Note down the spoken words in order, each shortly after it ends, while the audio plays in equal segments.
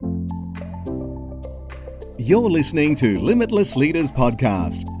You're listening to Limitless Leaders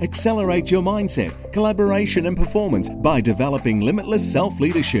Podcast. Accelerate your mindset, collaboration and performance by developing limitless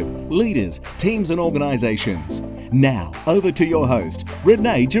self-leadership, leaders, teams and organizations. Now, over to your host,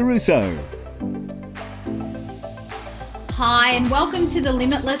 Renee Giarrusso. Hi, and welcome to the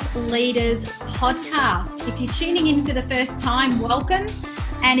Limitless Leaders Podcast. If you're tuning in for the first time, welcome.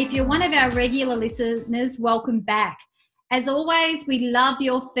 And if you're one of our regular listeners, welcome back. As always, we love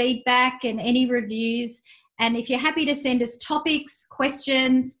your feedback and any reviews. And if you're happy to send us topics,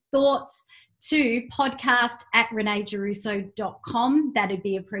 questions, thoughts to podcast@reneegiarrusso.com, that'd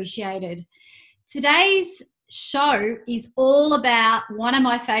be appreciated. Today's show is all about one of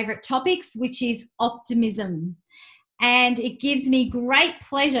my favourite topics, which is optimism. And it gives me great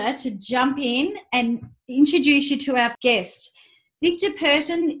pleasure to jump in and introduce you to our guest. Victor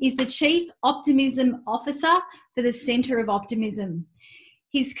Purton is the Chief Optimism Officer for the Centre of Optimism.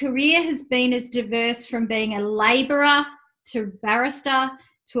 His career has been as diverse from being a labourer to barrister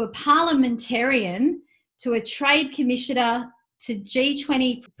to a parliamentarian to a trade commissioner to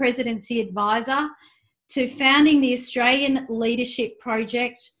G20 presidency advisor to founding the Australian Leadership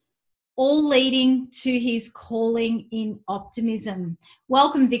Project, all leading to his calling in optimism.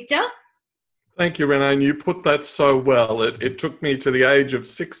 Welcome, Victor. Thank you, Renee. And you put that so well. It took me to the age of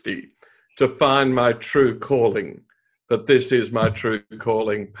 60 to find my true calling, that this is my true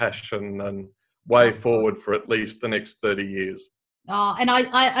calling, passion, and way forward for at least the next 30 years. Oh, and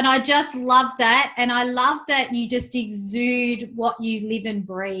I just love that. And I love that you just exude what you live and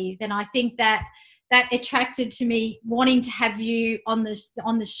breathe. And I think that attracted to me wanting to have you on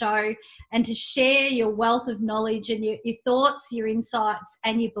the show and to share your wealth of knowledge and your thoughts, your insights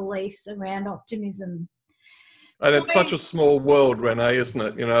and your beliefs around optimism. And it's such a small world, Renee, isn't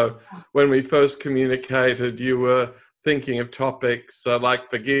it? You know, when we first communicated, you were thinking of topics like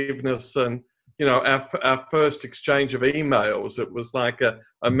forgiveness and, you know, our first exchange of emails. It was like a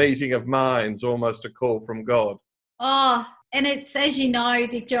meeting of minds, almost a call from God. Oh, and it's, as you know,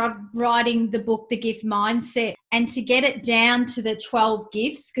 Victor, I'm writing the book, The Gift Mindset, and to get it down to the 12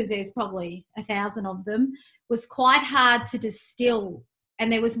 gifts, because there's probably 1,000 of them, was quite hard to distill.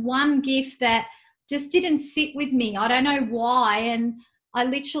 And there was one gift that just didn't sit with me. I don't know why. And I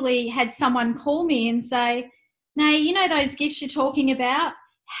literally had someone call me and say, "Nay, you know those gifts you're talking about?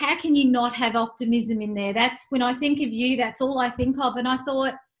 How can you not have optimism in there? That's when I think of you, that's all I think of." And I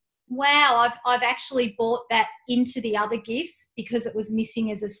thought, wow, I've actually brought that into the other gifts because it was missing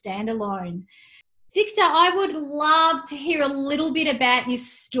as a standalone. Victor, I would love to hear a little bit about your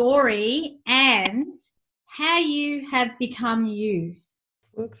story and how you have become you.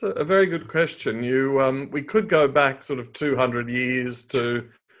 That's a very good question. We could go back sort of 200 years to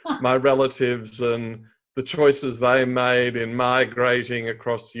my relatives and the choices they made in migrating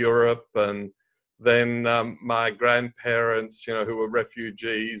across Europe, and then my grandparents, you know, who were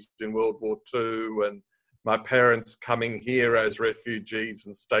refugees in World War II, and my parents coming here as refugees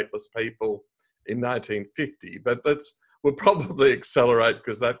and stateless people in 1950. But we'll probably accelerate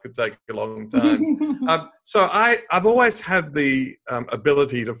because that could take a long time. So I've always had the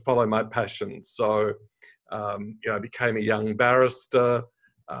ability to follow my passions. So, you know, I became a young barrister.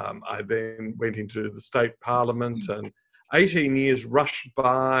 I then went into the state parliament, and 18 years rushed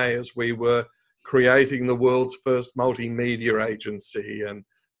by as we were creating the world's first multimedia agency, and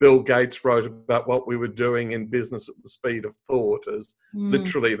Bill Gates wrote about what we were doing in business at the speed of thought as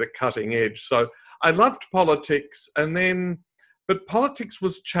literally the cutting edge. So I loved politics, but politics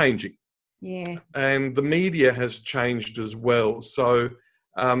was changing. Yeah. And the media has changed as well. So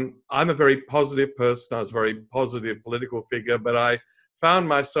I'm a very positive person. I was a very positive political figure, but I found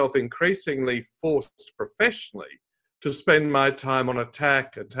myself increasingly forced professionally to spend my time on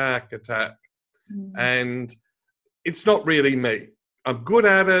attack. And it's not really me. I'm good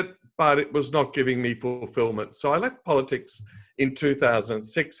at it, but it was not giving me fulfillment. So I left politics in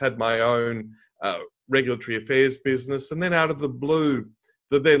 2006, had my own regulatory affairs business, and then out of the blue,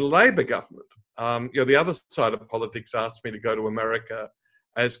 the then Labor government, you know, the other side of politics, asked me to go to America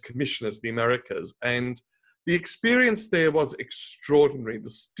as commissioner to the Americas. And the experience there was extraordinary. The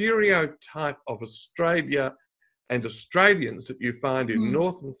stereotype of Australia and Australians that you find in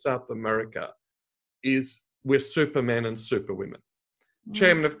North and South America is we're supermen and superwomen.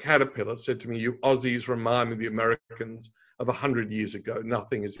 Chairman of Caterpillar said to me, "You Aussies remind me of the Americans of 100 years ago.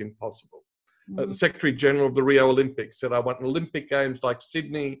 Nothing is impossible." The Secretary General of the Rio Olympics said, "I want Olympic Games like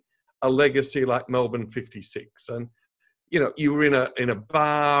Sydney, a legacy like Melbourne 56. And, you know, you were in a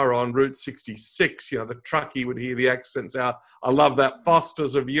bar on Route 66, you know, the truckie would hear the accents out. "I love that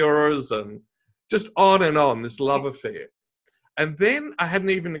Foster's of yours," and just on, this love affair. And then I had an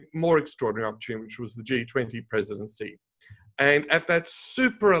even more extraordinary opportunity, which was the G20 presidency. And at that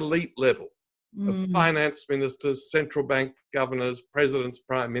super elite level of finance ministers, central bank governors, presidents,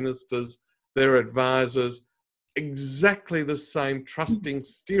 prime ministers, their advisors, exactly the same trusting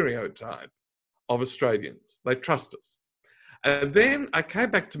stereotype of Australians. They trust us. And then I came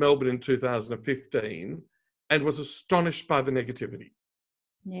back to Melbourne in 2015 and was astonished by the negativity.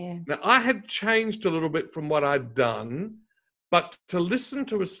 Yeah. Now, I had changed a little bit from what I'd done, but to listen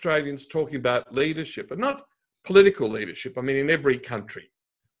to Australians talking about leadership, and not political leadership, I mean, in every country,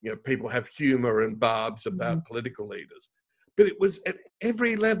 people have humour and barbs about political leaders, but it was at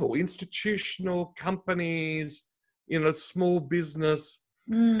every level, institutional, companies, small business.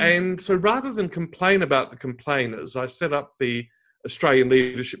 And so rather than complain about the complainers, I set up the Australian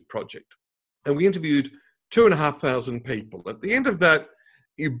Leadership Project, and we interviewed 2,500 people. At the end of that,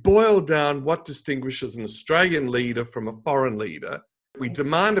 you boil down what distinguishes an Australian leader from a foreign leader. We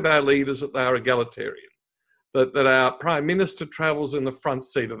demand of our leaders that they are egalitarian, that our Prime Minister travels in the front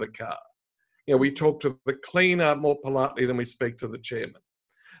seat of the car. We talk to the cleaner more politely than we speak to the chairman.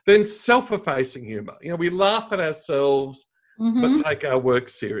 Then self-effacing humour. We laugh at ourselves, but take our work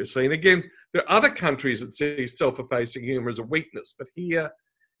seriously. And again, there are other countries that see self-effacing humour as a weakness, but here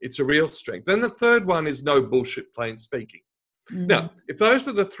it's a real strength. Then the third one is no bullshit, plain speaking. Now, if those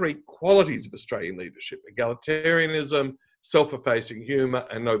are the three qualities of Australian leadership, egalitarianism, self-effacing humour,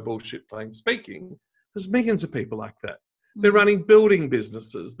 and no bullshit, plain speaking, there's millions of people like that. They're running building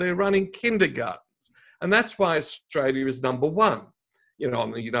businesses. They're running kindergartens. And that's why Australia is number one,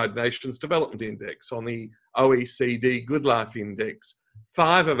 on the United Nations Development Index, on the OECD Good Life Index,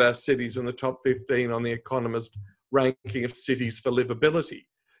 5 of our cities in the top 15 on the Economist ranking of cities for livability.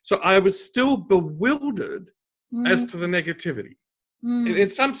 So I was still bewildered as to the negativity. In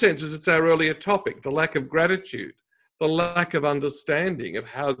some senses, it's our earlier topic, the lack of gratitude, the lack of understanding of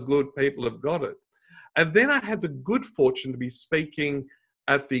how good people have got it. And then I had the good fortune to be speaking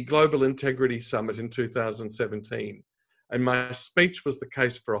at the Global Integrity Summit in 2017. And my speech was the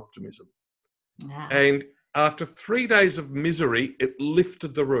case for optimism. Wow. And after 3 days of misery, it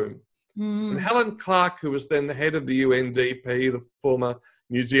lifted the room. And Helen Clark, who was then the head of the UNDP, the former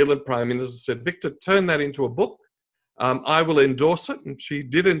New Zealand Prime Minister, said, Victor, turn that into a book. I will endorse it. And she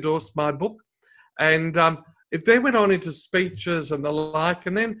did endorse my book. And if they went on into speeches and the like,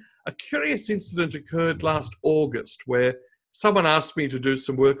 and then a curious incident occurred last August where someone asked me to do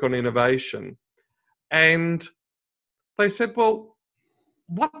some work on innovation. And they said, well,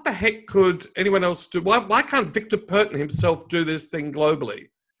 what the heck could anyone else do? Why can't Victor Perton himself do this thing globally?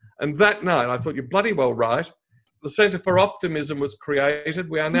 And that night, I thought, you're bloody well right. The Centre for Optimism was created.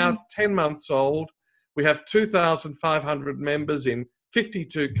 We are now 10 months old. We have 2,500 members in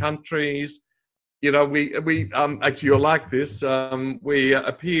 52 countries. We actually, you're like this. We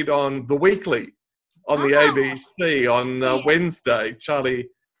appeared on The Weekly on the ABC on Wednesday, Charlie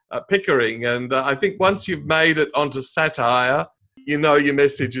Pickering. And I think once you've made it onto satire, your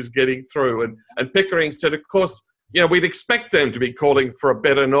message is getting through. And Pickering said, of course, we'd expect them to be calling for a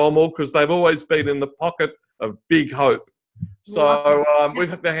better normal because they've always been in the pocket of big hope. So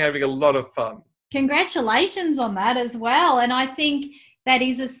we've been having a lot of fun. Congratulations on that as well. And I think that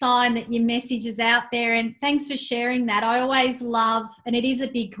is a sign that your message is out there. And thanks for sharing that. I always love, and it is a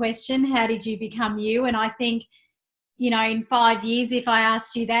big question, how did you become you? And I think, in 5 years, if I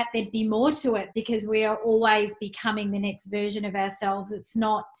asked you that, there'd be more to it because we are always becoming the next version of ourselves. It's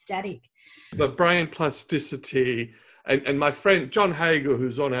not static. The brain plasticity, and my friend John Hager,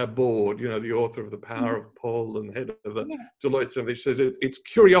 who's on our board, the author of The Power of Pull and head of the Deloitte Center, says it's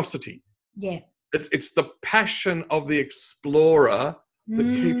curiosity. Yeah. It's the passion of the explorer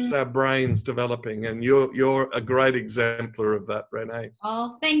that keeps our brains developing. And you're a great exemplar of that, Renee.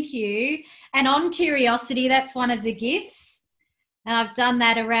 Oh, thank you. And on curiosity, that's one of the gifts. And I've done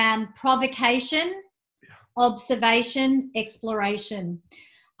that around provocation, observation, exploration.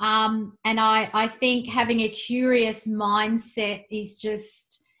 And I think having a curious mindset is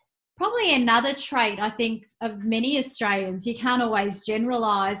just probably another trait, I think, of many Australians. You can't always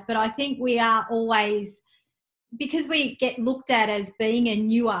generalise, but I think we are always, because we get looked at as being a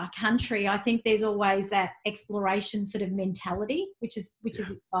newer country, I think there's always that exploration sort of mentality, which is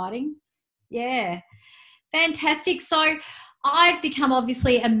exciting. Yeah. Fantastic. So I've become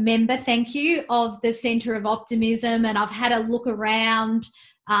obviously a member, thank you, of the Centre of Optimism, and I've had a look around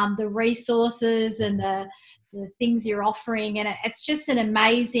the resources and the things you're offering, and it's just an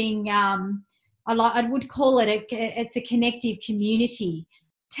amazing, I would call it, it's a connective community.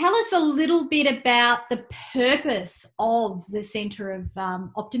 Tell us a little bit about the purpose of the Centre of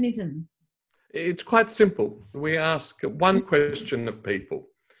Optimism. It's quite simple. We ask one question of people: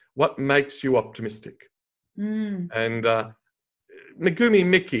 what makes you optimistic? And Megumi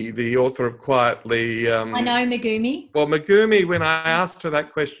Miki, the author of Quietly... I know Megumi. Well, Megumi, when I asked her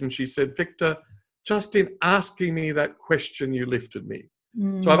that question, she said, Victor, just in asking me that question, you lifted me.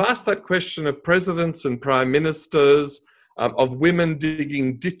 So I've asked that question of presidents and prime ministers, of women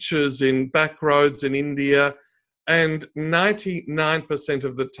digging ditches in back roads in India, and 99%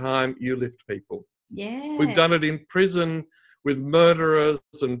 of the time you lift people. Yeah. We've done it in prison with murderers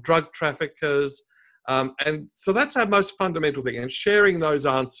and drug traffickers. And so that's our most fundamental thing, and sharing those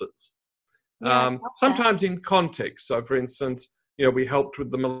answers. Sometimes in context. So, for instance, we helped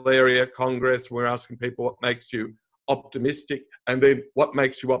with the Malaria Congress. We're asking people what makes you optimistic, and then what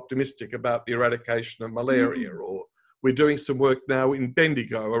makes you optimistic about the eradication of malaria. Or we're doing some work now in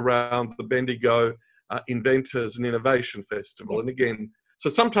Bendigo around the Bendigo Inventors and Innovation Festival. And again, so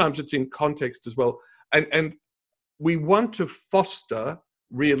sometimes it's in context as well. And we want to foster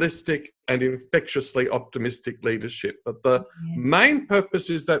realistic and infectiously optimistic leadership. But the main purpose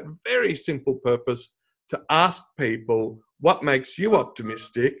is that very simple purpose to ask people what makes you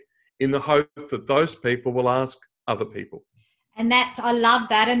optimistic, in the hope that those people will ask other people. And I love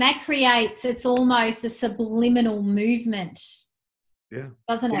that. And that creates, it's almost a subliminal movement. Yeah.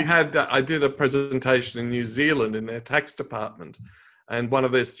 Doesn't it? I did a presentation in New Zealand in their tax department, and one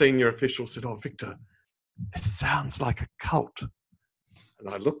of their senior officials said, "Oh, Victor, this sounds like a cult." And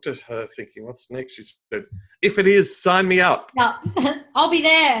I looked at her thinking, what's next? She said, "If it is, sign me up." Yeah. I'll be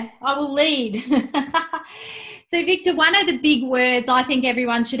there. I will lead. So, Victor, one of the big words, I think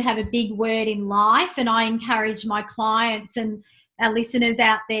everyone should have a big word in life, and I encourage my clients and our listeners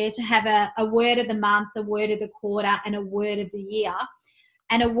out there to have a word of the month, a word of the quarter, and a word of the year.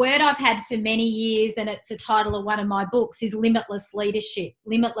 And a word I've had for many years, and it's a title of one of my books, is limitless leadership.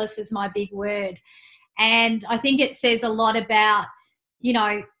 Limitless is my big word. And I think it says a lot about,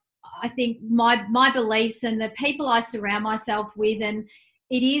 I think my beliefs and the people I surround myself with, and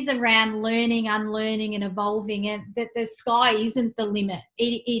it is around learning, unlearning, and evolving, and that the sky isn't the limit.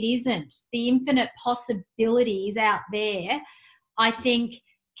 It isn't. The infinite possibilities out there, I think,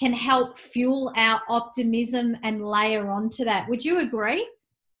 can help fuel our optimism and layer onto that. Would you agree?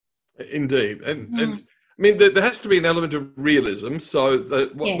 Indeed. And I mean, there has to be an element of realism. So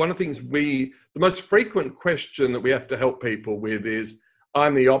one of the things the most frequent question that we have to help people with is,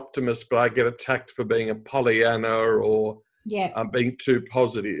 I'm the optimist, but I get attacked for being a Pollyanna or being too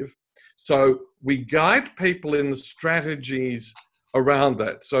positive. So we guide people in the strategies around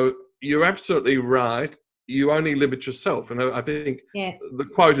that. So you're absolutely right. You only limit yourself. And I think the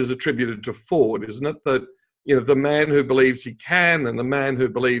quote is attributed to Ford, isn't it? That, the man who believes he can and the man who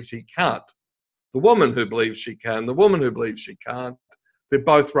believes he can't. The woman who believes she can, the woman who believes she can't, they're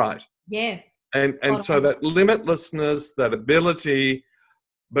both right. Yeah. And so that limitlessness, that ability,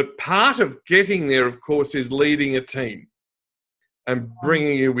 but part of getting there, of course, is leading a team and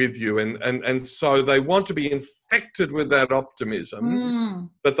bringing you with you. And so they want to be infected with that optimism,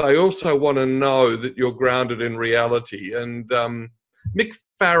 but they also want to know that you're grounded in reality. And Mick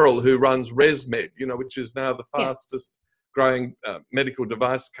Farrell, who runs ResMed, which is now the fastest growing medical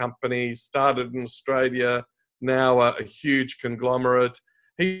device company, started in Australia, now a huge conglomerate.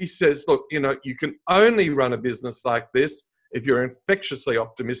 He says, look, you can only run a business like this if you're infectiously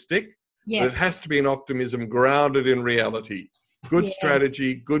optimistic, but it has to be an optimism grounded in reality. Good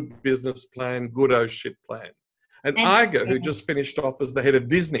strategy, good business plan, good shit plan. And Iger, who just finished off as the head of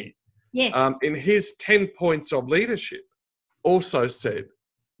Disney, in his 10 points of leadership, also said,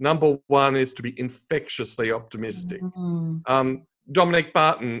 number one is to be infectiously optimistic. Dominic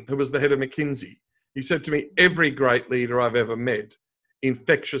Barton, who was the head of McKinsey, he said to me, every great leader I've ever met,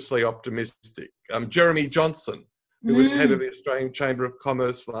 infectiously optimistic. Jeremy Johnson, who was head of the Australian Chamber of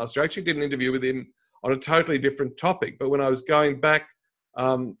Commerce last year. I actually did an interview with him on a totally different topic, but when I was going back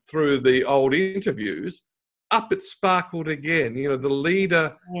through the old interviews, up it sparkled again. The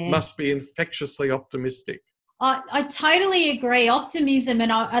leader must be infectiously optimistic. I totally agree. Optimism,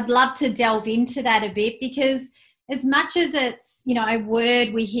 and I'd love to delve into that a bit, because as much as it's, a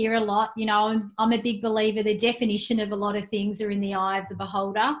word we hear a lot, I'm a big believer the definition of a lot of things are in the eye of the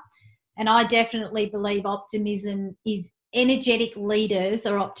beholder. And I definitely believe optimism is energetic leaders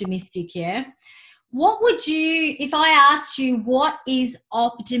are optimistic, What would you, if I asked you what is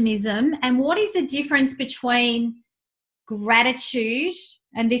optimism and what is the difference between gratitude,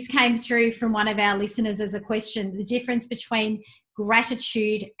 and this came through from one of our listeners as a question, the difference between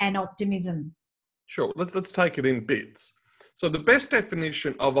gratitude and optimism? Sure, let's take it in bits. So the best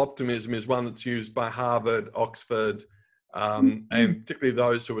definition of optimism is one that's used by Harvard, Oxford, and particularly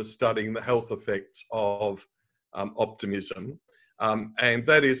those who are studying the health effects of optimism. And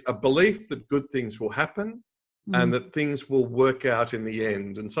that is a belief that good things will happen and that things will work out in the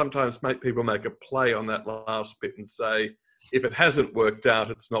end. And sometimes people make a play on that last bit and say, if it hasn't worked out,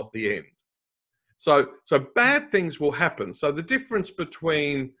 it's not the end. So bad things will happen. So the difference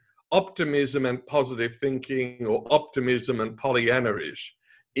between optimism and positive thinking, or optimism and Pollyanna-ish,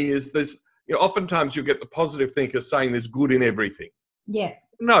 is there's, oftentimes you get the positive thinker saying there's good in everything. Yeah.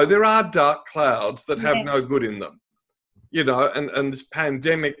 No, there are dark clouds that have no good in them. And this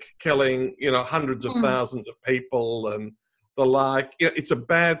pandemic killing, hundreds of thousands of people and the like, it's a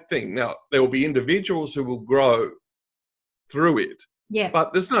bad thing. Now, there will be individuals who will grow through it. Yeah.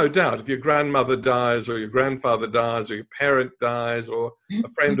 But there's no doubt if your grandmother dies or your grandfather dies or your parent dies, or a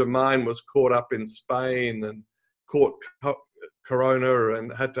friend of mine was caught up in Spain and caught corona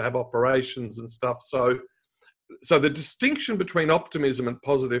and had to have operations and stuff. So the distinction between optimism and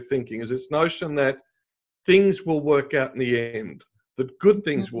positive thinking is this notion that things will work out in the end, that good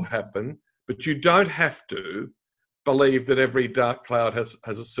things will happen, but you don't have to believe that every dark cloud has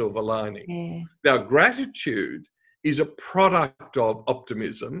a silver lining. Now, gratitude is a product of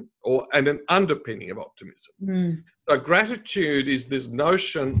optimism and an underpinning of optimism. So gratitude is this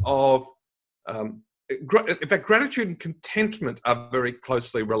notion of, in fact, gratitude and contentment are very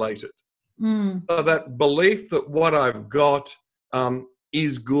closely related. So that belief that what I've got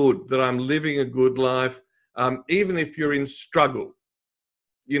is good, that I'm living a good life, even if you're in struggle,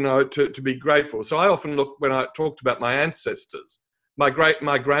 to be grateful. So I often look, when I talked about my ancestors, my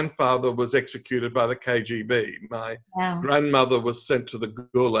grandfather was executed by the KGB. My grandmother was sent to the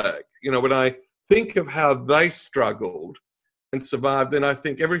Gulag. When I think of how they struggled and survived, then I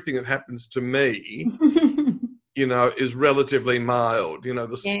think everything that happens to me, is relatively mild.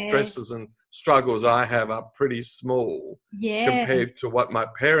 The stresses and struggles I have are pretty small compared to what my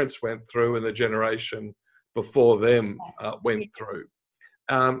parents went through and the generation before them went through.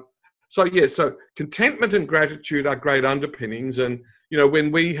 So contentment and gratitude are great underpinnings. And,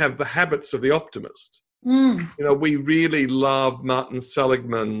 when we have the habits of the optimist, we really love Martin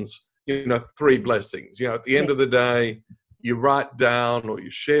Seligman's, 3 blessings. At the end of the day, you write down or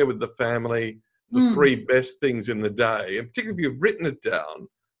you share with the family the 3 best things in the day. And particularly if you've written it down,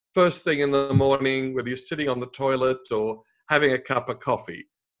 first thing in the morning, whether you're sitting on the toilet or having a cup of coffee,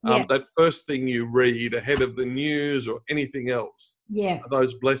 that first thing you read ahead of the news or anything else, are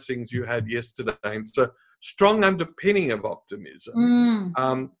those blessings you had yesterday. And so strong underpinning of optimism.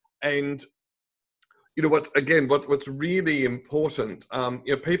 And what's really important,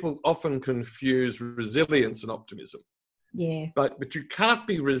 people often confuse resilience and optimism. But you can't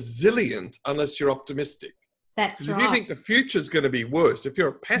be resilient unless you're optimistic. That's right. If you think the future's going to be worse, if you're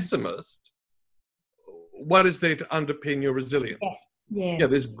a pessimist, what is there to underpin your resilience?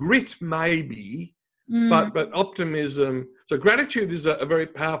 There's grit maybe, but optimism. So gratitude is a very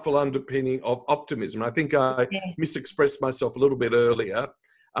powerful underpinning of optimism. I think I misexpressed myself a little bit earlier,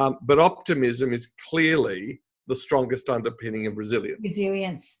 but optimism is clearly the strongest underpinning of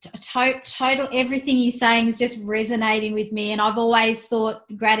resilience. Total. Everything you're saying is just resonating with me, and I've always thought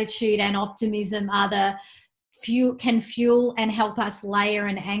gratitude and optimism are can fuel and help us layer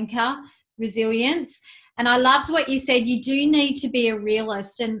and anchor resilience. And I loved what you said. You do need to be a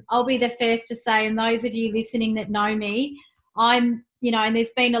realist. And I'll be the first to say, and those of you listening that know me, I'm, and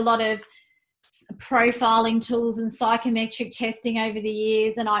there's been a lot of profiling tools and psychometric testing over the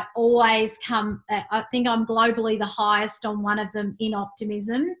years. And I always I think I'm globally the highest on one of them in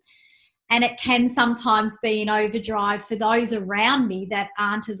optimism. And it can sometimes be an overdrive for those around me that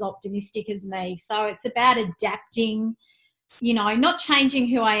aren't as optimistic as me. So it's about adapting, not changing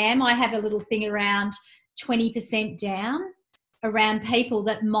who I am. I have a little thing around 20% down around people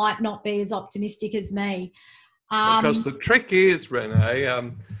that might not be as optimistic as me. Because the trick is,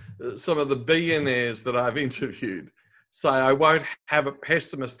 Renee, some of the billionaires that I've interviewed say, I won't have a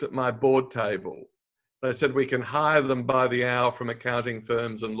pessimist at my board table. They said we can hire them by the hour from accounting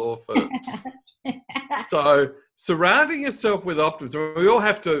firms and law firms. So surrounding yourself with optimism, we all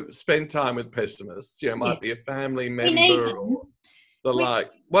have to spend time with pessimists. It might be a family member or the like.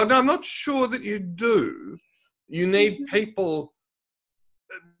 Well, no, I'm not sure that you do. You need people.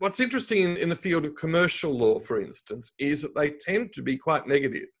 What's interesting in the field of commercial law, for instance, is that they tend to be quite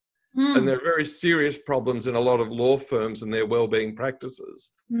negative. And there are very serious problems in a lot of law firms and their wellbeing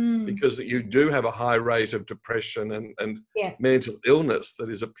practices because you do have a high rate of depression and mental illness that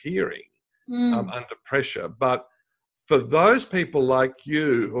is appearing under pressure. But for those people like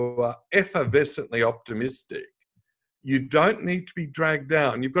you who are effervescently optimistic, you don't need to be dragged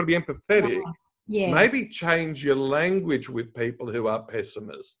down. You've got to be empathetic, Yeah. Maybe change your language with people who are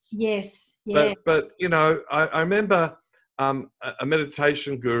pessimists. Yes. Yeah. But you know, I remember a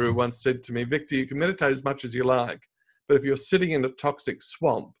meditation guru once said to me, Victor, you can meditate as much as you like, but if you're sitting in a toxic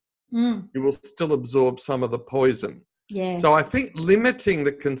swamp, you will still absorb some of the poison. Yeah. So I think limiting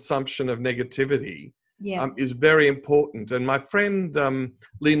the consumption of negativity is very important. And my friend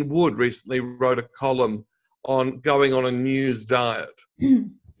Lynn Wood recently wrote a column on going on a news diet.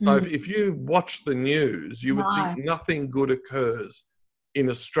 So if you watch the news, you would think nothing good occurs in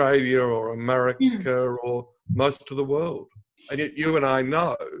Australia or America or most of the world. And yet you and I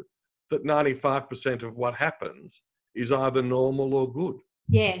know that 95% of what happens is either normal or good.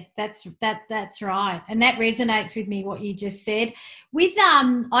 Yeah, that's right. And that resonates with me, what you just said. With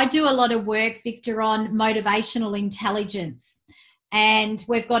I do a lot of work, Victor, on motivational intelligence. And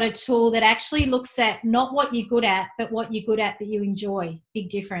we've got a tool that actually looks at not what you're good at, but what you're good at that you enjoy. Big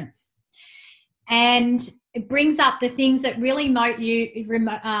difference. And it brings up the things that really motivate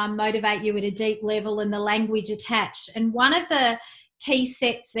you at a deep level and the language attached. And one of the key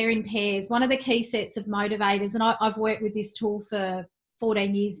sets, they're in pairs, one of the key sets of motivators, and I've worked with this tool for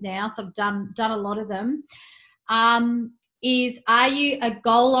 14 years now, so I've done a lot of them, is, are you a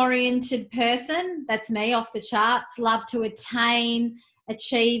goal-oriented person? That's me, off the charts, love to attain,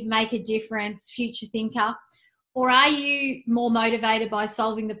 achieve, make a difference, future thinker? Or are you more motivated by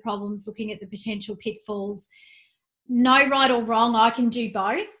solving the problems, looking at the potential pitfalls? No right or wrong, I can do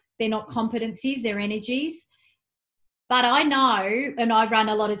both. They're not competencies, they're energies. But I know, and I run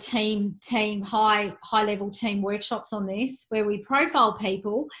a lot of team high-level team workshops on this, where we profile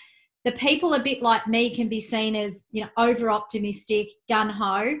people. The people a bit like me can be seen as, you know, over-optimistic,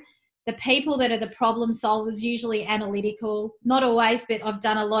 gung-ho. The people that are the problem solvers, usually analytical, not always, but I've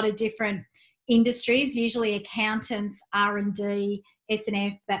done a lot of different industries, usually accountants, R&D,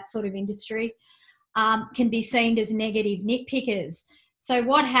 S&F, that sort of industry, can be seen as negative nitpickers. So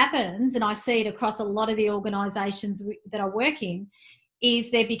what happens, and I see it across a lot of the organisations that I work in,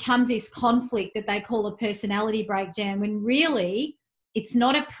 is there becomes this conflict that they call a personality breakdown, when really it's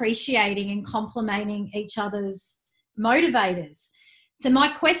not appreciating and complimenting each other's motivators. So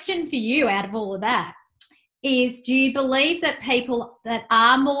my question for you out of all of that is, do you believe that people that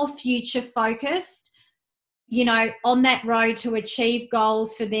are more future focused, you know, on that road to achieve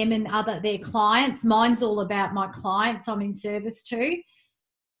goals for them and their clients, mine's all about my clients I'm in service to,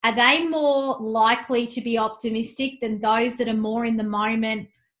 are they more likely to be optimistic than those that are more in the moment,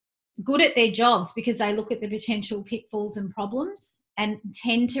 good at their jobs because they look at the potential pitfalls and problems and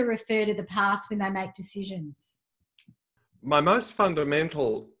tend to refer to the past when they make decisions? My most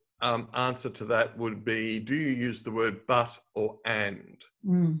fundamental answer to that would be, do you use the word but or and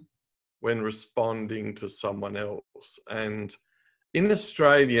when responding to someone else? And in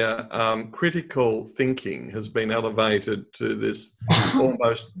Australia, critical thinking has been elevated to this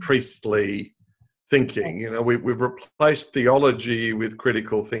almost priestly thinking. You know, we've replaced theology with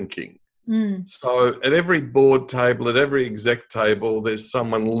critical thinking. So at every board table, at every exec table, there's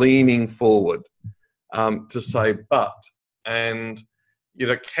someone leaning forward to say but. And, you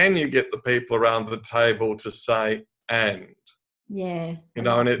know, can you get the people around the table to say and? Yeah. You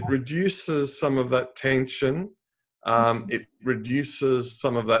know, and it reduces some of that tension. It reduces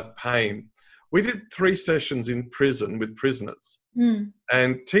some of that pain. We did 3 sessions in prison with prisoners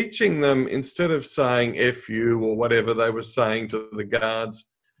and teaching them, instead of saying F you or whatever they were saying to the guards,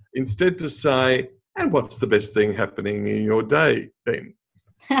 instead to say, and what's the best thing happening in your day, Ben?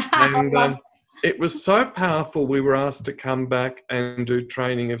 And it was so powerful, we were asked to come back and do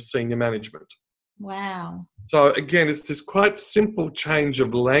training of senior management. Wow. So again, it's this quite simple change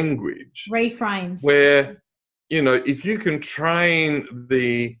of language. Reframes. Where, you know, if you can train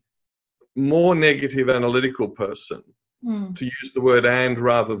the more negative analytical person to use the word and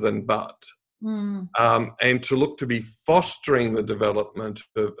rather than but, and to look to be fostering the development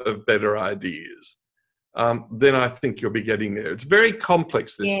of better ideas, then I think you'll be getting there. It's very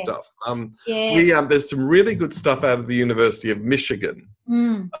complex, this stuff. There's some really good stuff out of the University of Michigan,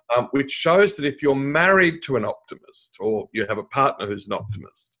 which shows that if you're married to an optimist or you have a partner who's an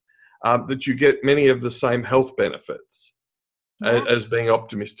optimist, that you get many of the same health benefits as being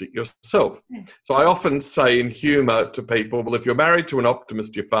optimistic yourself. So I often say in humour to people, well, if you're married to an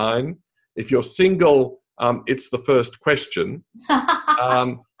optimist, you're fine. If you're single, it's the first question.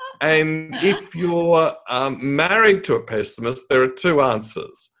 And if you're married to a pessimist, there are 2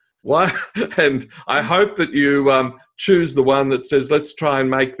 answers. One, and I hope that you choose the one that says, let's try and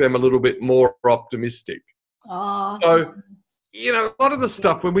make them a little bit more optimistic. So, you know, a lot of the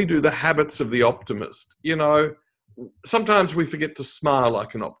stuff when we do the habits of the optimist, you know, sometimes we forget to smile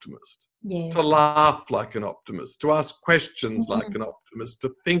like an optimist, to laugh like an optimist, to ask questions like an optimist,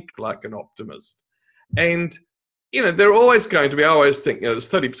 to think like an optimist. And, they're always going to be, I always think, there's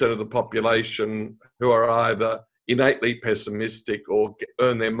 30% of the population who are either innately pessimistic or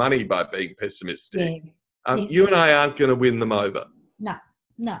earn their money by being pessimistic. You and I aren't going to win them over.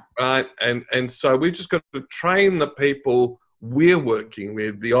 No. Right? And so we've just got to train the people we're working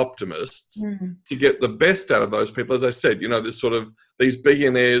with, the optimists, to get the best out of those people. As I said, there's sort of these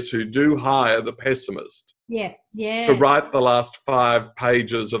billionaires who do hire the pessimist to write the last 5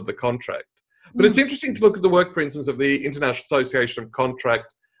 pages of the contract. But it's interesting to look at the work, for instance, of the International Association of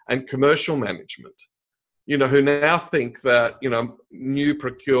Contract and Commercial Management, who now think that, new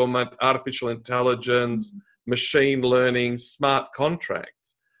procurement, artificial intelligence, machine learning, smart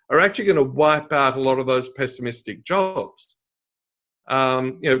contracts are actually going to wipe out a lot of those pessimistic jobs.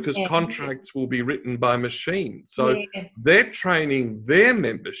 Because contracts will be written by machines. So they're training their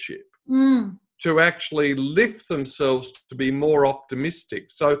membership to actually lift themselves to be more optimistic.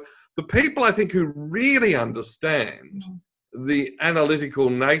 So the people, I think, who really understand the analytical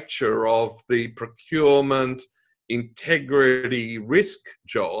nature of the procurement, integrity, risk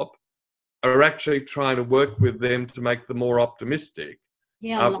job are actually trying to work with them to make them more optimistic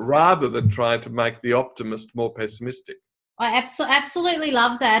rather than trying to make the optimist more pessimistic. I absolutely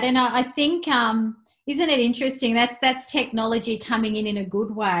love that. And I think, isn't it interesting? That's technology coming in a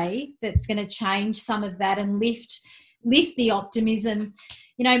good way that's going to change some of that and lift the optimism.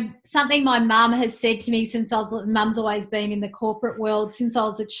 Something my mum has said to me mum's always been in the corporate world since I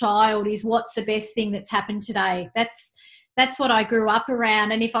was a child, is what's the best thing that's happened today? That's what I grew up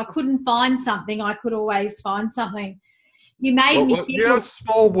around. And if I couldn't find something, I could always find something. You made me think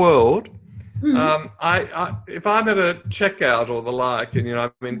small world. If I'm at a checkout or the like, and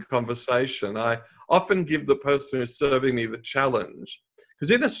I'm in conversation, I often give the person who's serving me the challenge. Because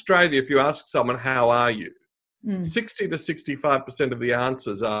in Australia, if you ask someone, how are you? 60 to 65% of the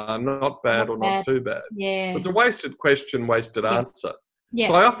answers are not bad or not too bad. Yeah. It's a wasted question, wasted answer. Yeah.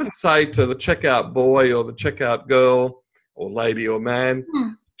 So I often say to the checkout boy or the checkout girl or lady or man,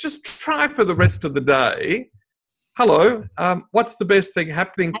 just try for the rest of the day. Hello, what's the best thing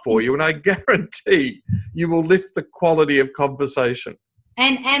happening for you? And I guarantee you will lift the quality of conversation.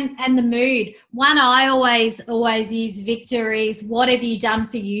 And the mood. One I always use, Victor, is what have you done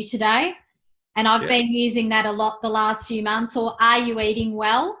for you today? And I've been using that a lot the last few months. Or are you eating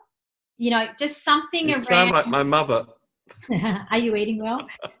well? Just something you around. Sound like my mother. Are you eating well?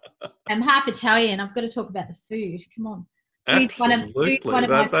 I'm half Italian. I've got to talk about the food. Come on. Absolutely.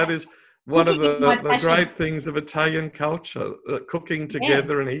 That is one of the great things of Italian culture, cooking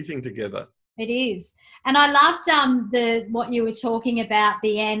together and eating together. It is. And I loved what you were talking about,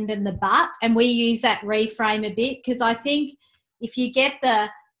 the end and the but, and we use that reframe a bit, because I think if you get the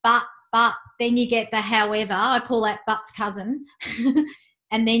but, then you get the however, I call that but's cousin,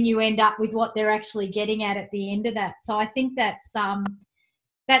 and then you end up with what they're actually getting at the end of that. So I think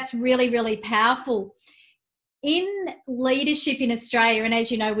that's really, really powerful. In leadership in Australia, and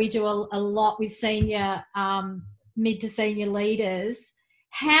as you know, we do a lot with senior, mid to senior leaders,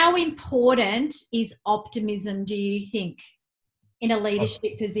 how important is optimism, do you think, in a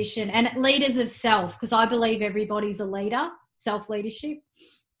leadership position? And leaders of self, because I believe everybody's a leader, self-leadership.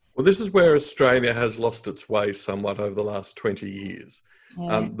 Well, this is where Australia has lost its way somewhat over the last 20 years.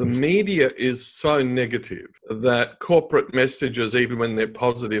 The media is so negative that corporate messages, even when they're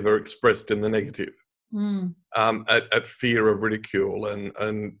positive, are expressed in the negative. At fear of ridicule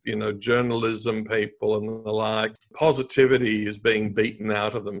and journalism people and the like. Positivity is being beaten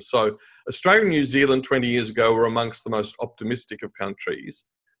out of them. So Australia and New Zealand 20 years ago were amongst the most optimistic of countries.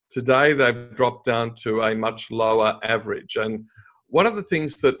 Today they've dropped down to a much lower average. And one of the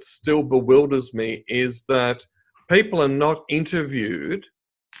things that still bewilders me is that people are not interviewed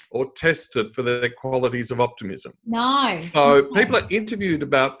or tested for their qualities of optimism. No. So people are interviewed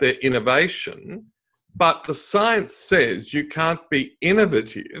about their innovation, but the science says you can't be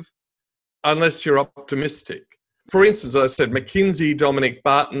innovative unless you're optimistic. For instance, as I said, McKinsey, Dominic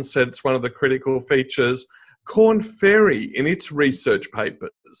Barton said it's one of the critical features. Korn Ferry, in its research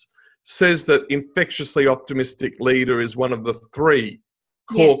papers, says that infectiously optimistic leader is one of the 3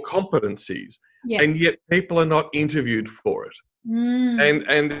 core competencies, and yet people are not interviewed for it.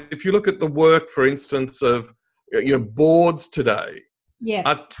 And if you look at the work, for instance, of boards today,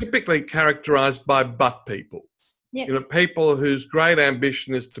 are typically characterised by but people. People whose great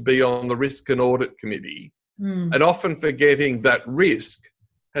ambition is to be on the risk and audit committee, and often forgetting that risk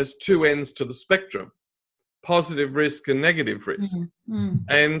has 2 ends to the spectrum: positive risk and negative risk.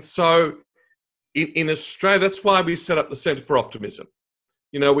 And so in Australia, that's why we set up the Centre for Optimism.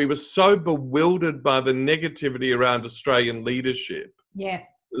 You know, we were so bewildered by the negativity around Australian leadership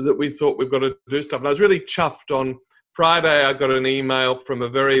that we thought we've got to do stuff. And I was really chuffed. On Friday, I got an email from a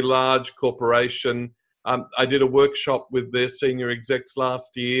very large corporation. I did a workshop with their senior execs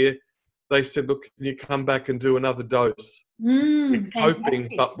last year. They said, look, can you come back and do another dose? We're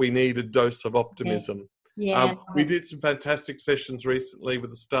coping, but we need a dose of optimism. We did some fantastic sessions recently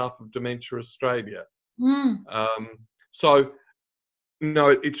with the staff of Dementia Australia. So, no,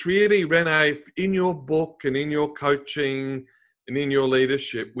 it's really, Renee, in your book and in your coaching and in your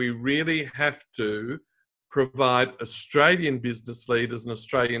leadership, we really have to provide Australian business leaders and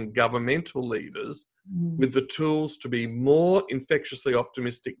Australian governmental leaders with the tools to be more infectiously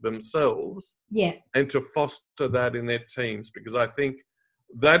optimistic themselves and to foster that in their teams, because I think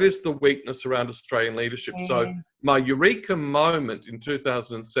that is the weakness around Australian leadership. So my eureka moment in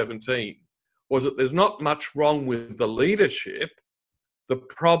 2017 was that there's not much wrong with the leadership. The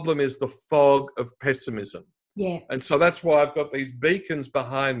problem is the fog of pessimism. And so that's why I've got these beacons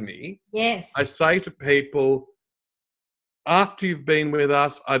behind me. I say to people, after you've been with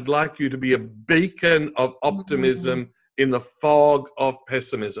us, I'd like you to be a beacon of optimism in the fog of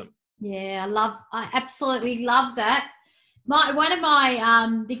pessimism. I absolutely love that. One of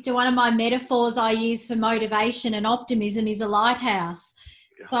my, Victor, one of my metaphors I use for motivation and optimism is a lighthouse.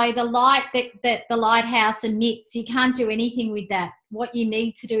 So the light that the lighthouse emits, you can't do anything with that. What you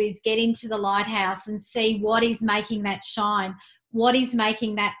need to do is get into the lighthouse and see what is making that shine, what is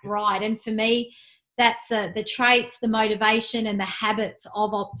making that bright. And for me, that's the traits, the motivation and the habits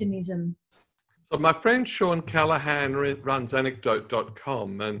of optimism. So my friend Sean Callahan runs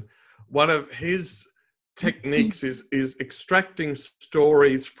anecdote.com, and one of his techniques is extracting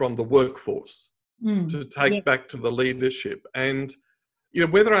stories from the workforce to take back to the leadership. And you know,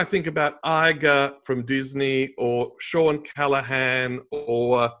 whether I think about Iger from Disney or Sean Callahan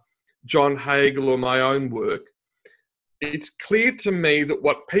or John Hagel or my own work, it's clear to me that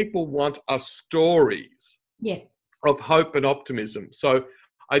what people want are stories of hope and optimism. So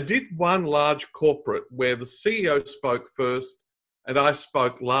I did one large corporate where the CEO spoke first and I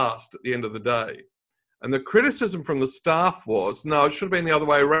spoke last at the end of the day. And the criticism from the staff was, no, it should have been the other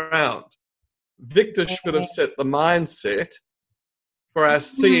way around. Victor should have set the mindset for our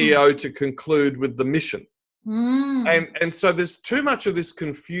CEO to conclude with the mission. And so there's too much of this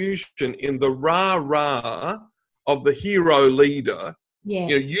confusion in the rah-rah of the hero leader. You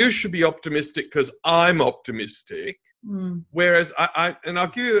know, you should be optimistic because I'm optimistic. Whereas and I'll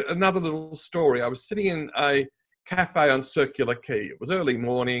give you another little story. I was sitting in a cafe on Circular Quay. It was early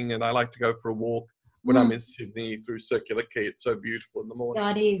morning and I like to go for a walk when I'm in Sydney through Circular Quay. It's so beautiful in the morning.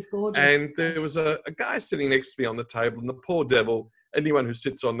 That is gorgeous. And there was a guy sitting next to me on the table, and the poor devil, anyone who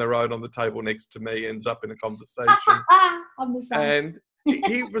sits on their own on the table next to me ends up in a conversation. And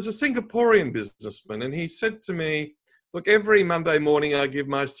he was a Singaporean businessman, and he said to me, look, every Monday morning I give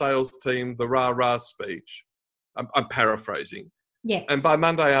my sales team the rah-rah speech. I'm paraphrasing. And by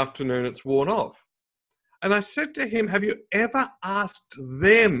Monday afternoon, it's worn off. And I said to him, have you ever asked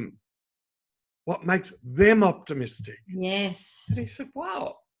them what makes them optimistic? And he said,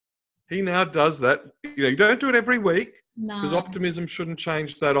 wow. He now does that. You know, you don't do it every week because optimism shouldn't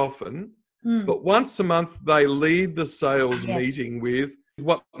change that often. But once a month, they lead the sales meeting with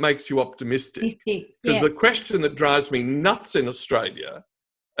what makes you optimistic. Because the question that drives me nuts in Australia,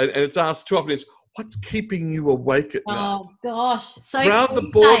 and it's asked too often, is what's keeping you awake at night? Oh, gosh. So around the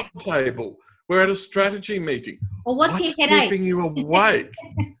board table, we're at a strategy meeting. Well, what's your headache? Keeping you awake?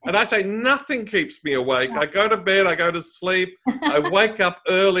 And I say, nothing keeps me awake. I go to bed, I go to sleep, I wake up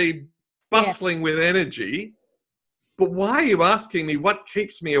early, bustling with energy. But why are you asking me what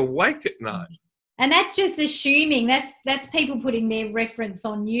keeps me awake at night? And that's just assuming that's people putting their reference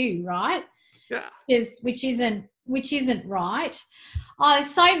on you, right? Which isn't right.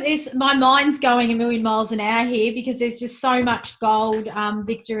 My mind's going a million miles an hour here because there's just so much gold,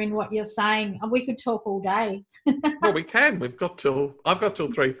 Victor, in what you're saying. We could talk all day. Well, we can. I've got till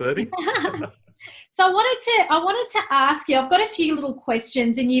 3:30. So I wanted to ask you, I've got a few little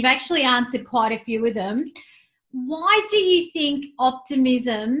questions and you've actually answered quite a few of them. Why do you think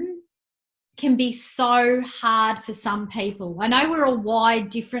optimism can be so hard for some people? I know we're all wired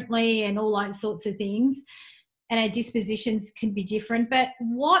differently and all those sorts of things, and our dispositions can be different, but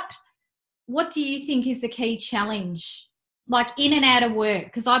what do you think is the key challenge, like in and out of work?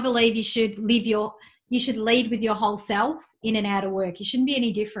 Because I believe you should lead with your whole self in and out of work. You shouldn't be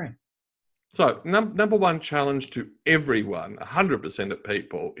any different. So number one challenge to everyone, 100% of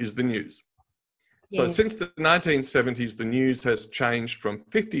people, is the news. So Yeah. since the 1970s, the news has changed from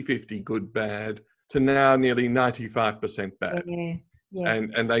 50-50 good, bad to now nearly 95% bad. Yeah. Yeah.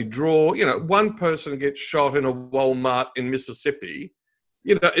 And they draw, one person gets shot in a Walmart in Mississippi,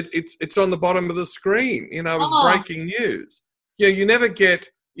 it's on the bottom of the screen, as breaking news. You never get,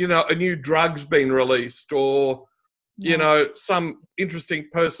 a new drug's been released or, some interesting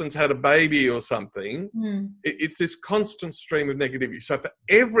person's had a baby or something. It's this constant stream of negativity. So for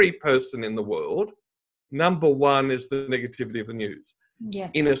every person in the world, number one is the negativity of the news. Yeah.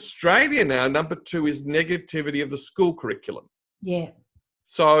 In Australia now, number two is negativity of the school curriculum. Yeah.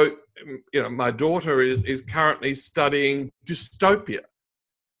 So, my daughter is currently studying dystopia.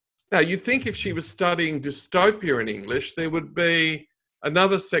 Now, you'd think if she was studying dystopia in English, there would be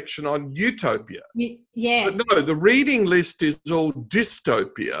another section on utopia. Yeah. But no, the reading list is all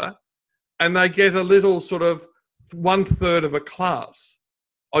dystopia, and they get a little sort of 1/3 of a class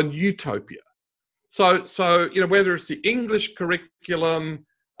on utopia. So whether it's the English curriculum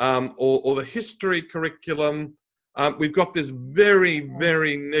or the history curriculum, we've got this very,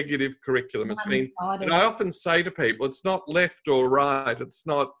 very negative curriculum. And I often say to people, it's not left or right. It's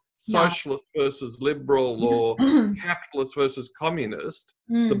not socialist versus liberal or capitalist versus communist.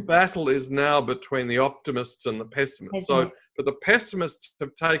 The battle is now between the optimists and the pessimists. But the pessimists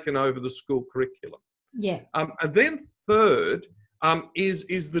have taken over the school curriculum. Yeah. And then third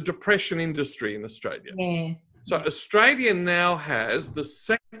is the depression industry in Australia. Yeah. So Australia now has the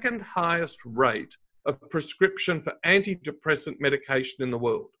second highest rate of prescription for antidepressant medication in the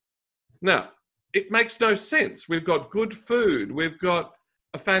world. Now, it makes no sense. We've got good food. We've got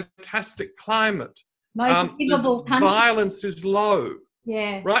a fantastic climate. Most livable country. Violence is low.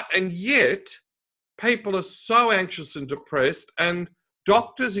 Yeah. Right? And yet, people are so anxious and depressed, and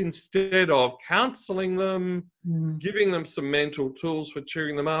doctors, instead of counselling them, giving them some mental tools for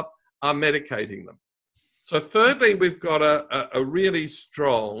cheering them up, are medicating them. So thirdly, we've got a really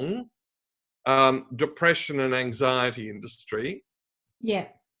strong depression and anxiety industry. Yeah.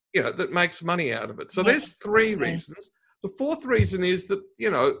 That makes money out of it. So there's three reasons. The fourth reason is that,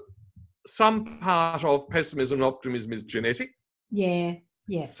 some part of pessimism and optimism is genetic. Yeah.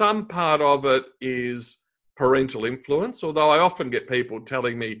 Yeah. Some part of it is parental influence, although I often get people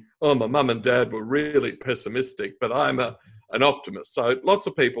telling me, oh, my mum and dad were really pessimistic, but I'm an optimist. So lots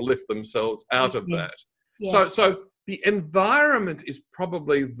of people lift themselves out of that. Yeah. So the environment is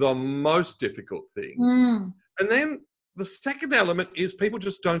probably the most difficult thing. And then the second element is people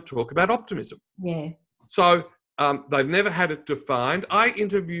just don't talk about optimism. Yeah. So they've never had it defined. I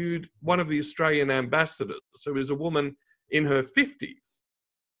interviewed one of the Australian ambassadors, who is a woman in her 50s,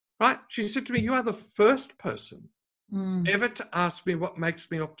 right? She said to me, you are the first person ever to ask me what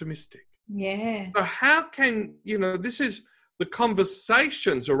makes me optimistic. Yeah. So how can, this is the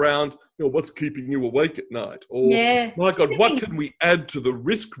conversations around, what's keeping you awake at night? Or, my God, what can we add to the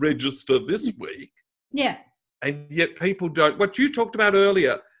risk register this week? Yeah. And yet people don't. What you talked about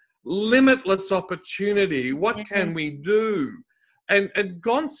earlier, limitless opportunity. What can we do? And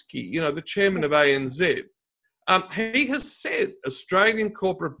Gonski, the chairman of ANZ, he has said Australian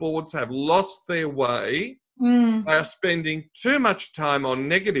corporate boards have lost their way. They are spending too much time on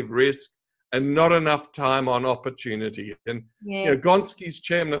negative risk and not enough time on opportunity. And Gonski's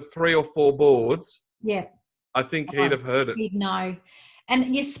chairman of 3 or 4 boards. Yeah, I think he'd have heard it. He'd know.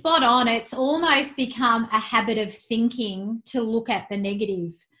 And you're spot on. It's almost become a habit of thinking to look at the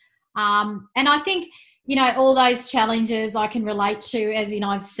negative. And I think, all those challenges I can relate to, as in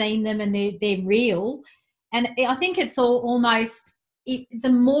I've seen them and they're real. And I think it's the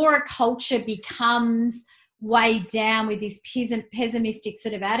more a culture becomes weighed down with this pessimistic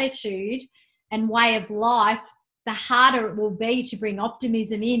sort of attitude and way of life, the harder it will be to bring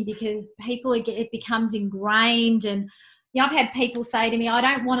optimism in, because it becomes ingrained. And I've had people say to me, I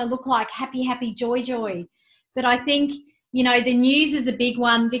don't want to look like happy, joy. But I think, the news is a big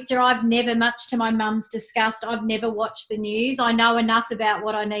one. Victor, I've never, much to my mum's disgust, I've never watched the news. I know enough about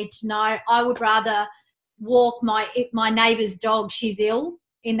what I need to know. I would rather walk my neighbour's dog, she's ill,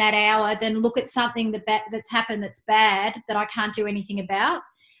 in that hour, than look at something that's happened that's bad that I can't do anything about.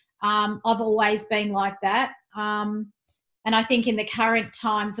 I've always been like that. And I think in the current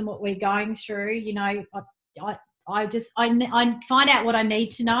times and what we're going through, I find out what I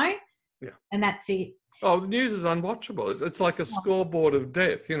need to know, and that's it. Oh, the news is unwatchable. It's like a scoreboard of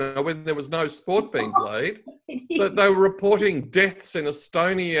death. When there was no sport being played, they were reporting deaths in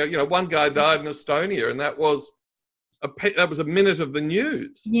Estonia. One guy died in Estonia, and that was a minute of the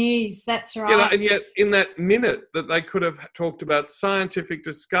news. News, that's right. And yet in that minute that they could have talked about scientific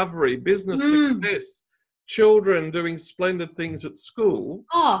discovery, business success, children doing splendid things at school,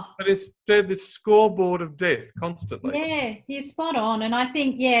 but instead this scoreboard of death constantly. Yeah, you're spot on. And I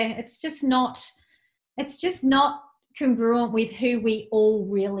think, it's just not congruent with who we all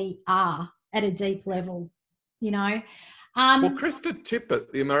really are at a deep level, you know. Well, Krista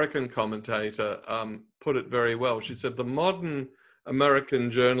Tippett, the American commentator, put it very well. She said the modern American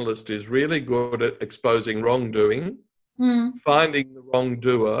journalist is really good at exposing wrongdoing, finding the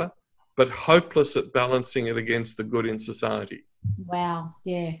wrongdoer, but hopeless at balancing it against the good in society. Wow,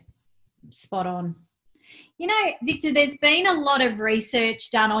 yeah, spot on. You know, Victor, there's been a lot of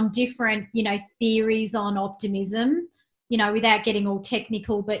research done on different, theories on optimism, without getting all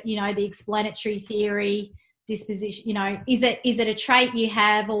technical, but, the explanatory theory, disposition, is it a trait you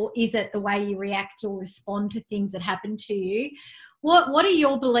have, or is it the way you react or respond to things that happen to you? What are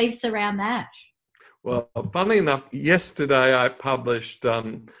your beliefs around that? Well, funnily enough, yesterday I published a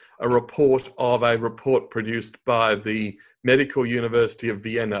report produced by the Medical University of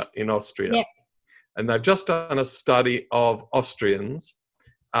Vienna in Austria. Yep. And they've just done a study of Austrians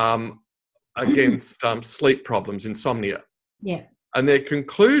against sleep problems, insomnia. Yeah. And their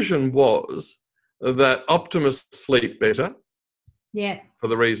conclusion was that optimists sleep better. Yeah. For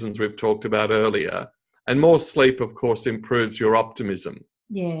the reasons we've talked about earlier. And more sleep, of course, improves your optimism.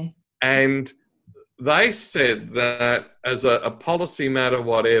 Yeah. And they said that as a policy matter,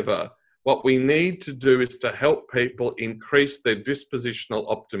 whatever, what we need to do is to help people increase their dispositional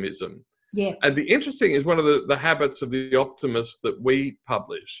optimism. Yeah. And the interesting is one of the habits of the optimist that we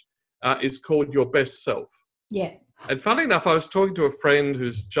publish is called your best self. Yeah. And funnily enough, I was talking to a friend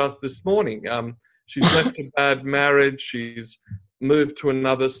who's just this morning. She's left a bad marriage. She's moved to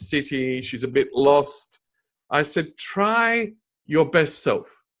another city. She's a bit lost. I said, try your best self.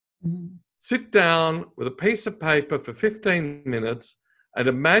 Mm-hmm. Sit down with a piece of paper for 15 minutes and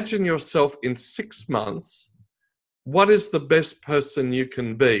imagine yourself in 6 months. What is the best person you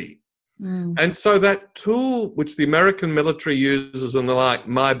can be? Mm. And so that tool, which the American military uses and the like,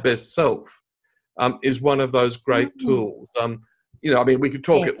 My Best Self, is one of those great tools. We could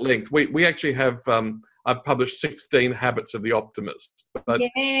talk at length. We actually have, I've published 16 Habits of the Optimist. But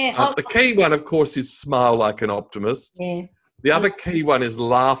the key one, of course, is smile like an optimist. Yeah. The other key one is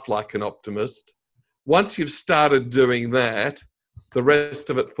laugh like an optimist. Once you've started doing that, the rest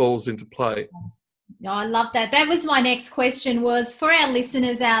of it falls into play. Oh, I love that. That was my next question, was for our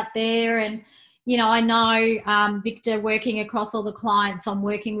listeners out there. And, I know, Victor, working across all the clients I'm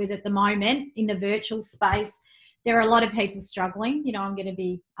working with at the moment in the virtual space, there are a lot of people struggling, I'm going to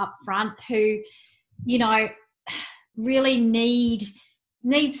be upfront, who, really need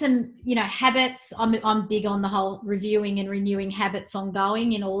some, habits. I'm big on the whole reviewing and renewing habits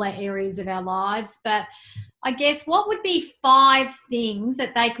ongoing in all our areas of our lives. But I guess what would be 5 things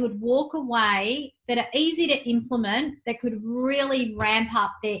that they could walk away that are easy to implement that could really ramp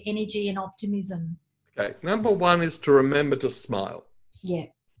up their energy and optimism? Okay. Number 1 is to remember to smile. Yeah.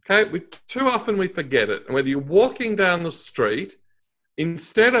 Okay. Too often we forget it. And whether you're walking down the street,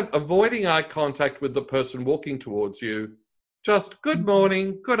 instead of avoiding eye contact with the person walking towards you, just good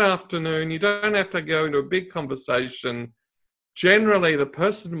morning, good afternoon. You don't have to go into a big conversation. Generally, the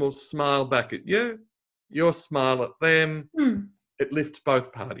person will smile back at you. You'll smile at them. It lifts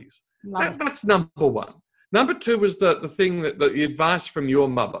both parties. That's number 1. Number 2 is the thing that the advice from your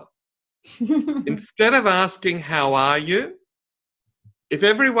mother. Instead of asking, how are you? If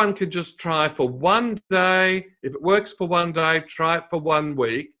everyone could just try for one day, if it works for one day, try it for 1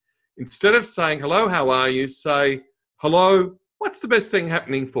 week. Instead of saying, hello, how are you? Say, hello, what's the best thing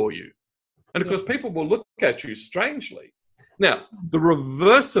happening for you? And of course, people will look at you strangely. Now, the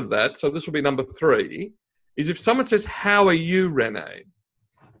reverse of that, so this will be number 3, is if someone says, how are you, Renee?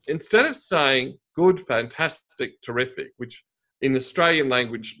 Instead of saying, good, fantastic, terrific, which in Australian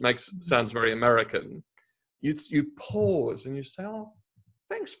language sounds very American, you pause and you say, oh,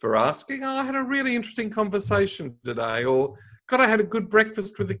 thanks for asking. Oh, I had a really interesting conversation today. Or, God, I had a good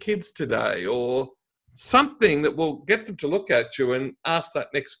breakfast with the kids today. Or something that will get them to look at you and ask that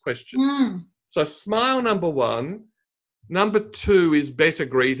next question. So smile, number 1. Number 2 is better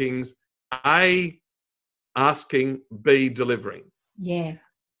greetings. A, asking, B, delivering. Yeah.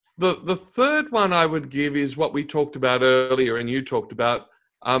 The third one I would give is what we talked about earlier and you talked about,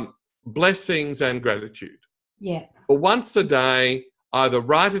 blessings and gratitude. Yeah. But once a day, either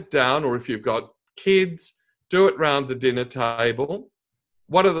write it down, or if you've got kids, do it round the dinner table.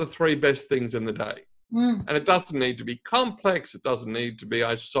 What are the 3 best things in the day? And it doesn't need to be complex. It doesn't need to be,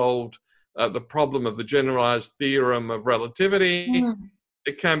 I solved the problem of the generalized theorem of relativity.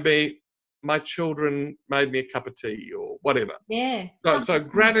 It can be, my children made me a cup of tea, or whatever. Yeah. So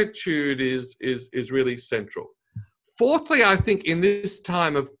gratitude is really central. Fourthly, I think in this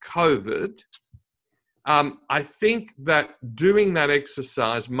time of COVID, I think that doing that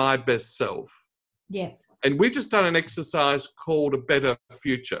exercise, My Best Self, Yeah. and we've just done an exercise called A Better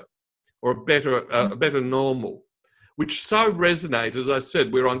Future or a better normal, which so resonated. As I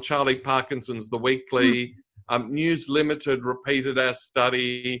said, we're on Charlie Parkinson's The Weekly, News Limited repeated our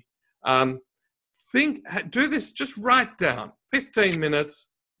study. Do this, just write down 15 minutes.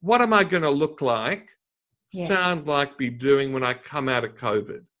 What am I going to look like, sound like, be doing when I come out of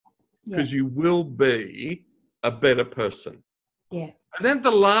COVID? Because you will be a better person. Yeah. And then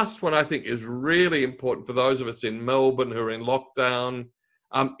the last one I think is really important for those of us in Melbourne who are in lockdown.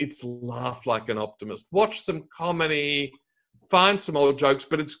 It's laugh like an optimist. Watch some comedy, find some old jokes,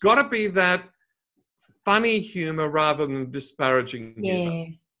 but it's got to be that funny humour rather than disparaging humour.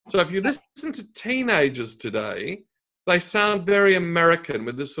 So if you listen to teenagers today, they sound very American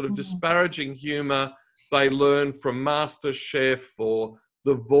with this sort of disparaging humour they learn from MasterChef or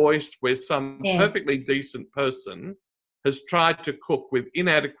The Voice, where some perfectly decent person has tried to cook with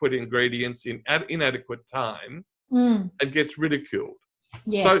inadequate ingredients in inadequate time and gets ridiculed.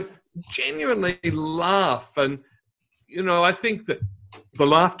 So genuinely laugh. And, I think that the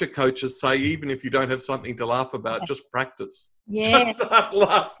laughter coaches say, even if you don't have something to laugh about, just practice. Yeah. Just start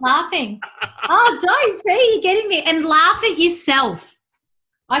laughing. Oh, don't see, you're getting me. And laugh at yourself.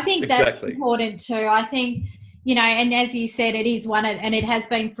 I think that's important too. I think, and as you said, it is and it has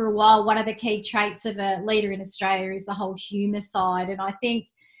been for a while, one of the key traits of a leader in Australia is the whole humour side. And I think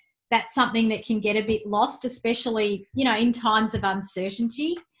that's something that can get a bit lost, especially, in times of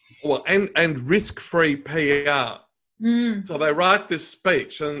uncertainty. Well, and risk-free PR. So they write this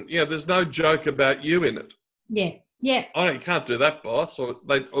speech and, there's no joke about you in it. Yeah, yeah. Oh, you can't do that, boss, or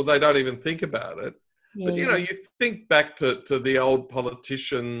they don't even think about it. But, you think back to the old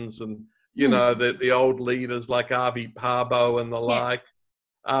politicians and, the old leaders like Avi Parbo and the like,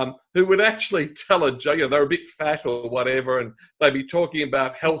 who would actually tell a joke. They're a bit fat or whatever, and they'd be talking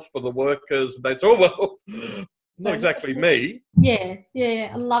about health for the workers. And they'd say, oh, well, not exactly me. Yeah,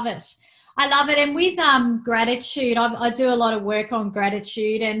 I love it. And with gratitude, I do a lot of work on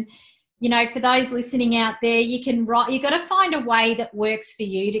gratitude. And, for those listening out there, you've got to find a way that works for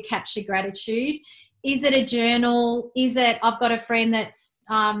you to capture gratitude. Is it a journal? I've got a friend that's,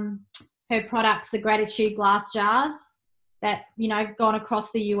 her product's the gratitude glass jars that, gone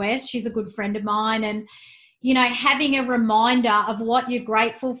across the US. She's a good friend of mine. And, having a reminder of what you're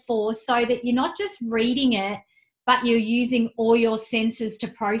grateful for so that you're not just reading it, but you're using all your senses to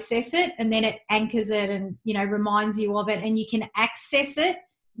process it, and then it anchors it and, reminds you of it, and you can access it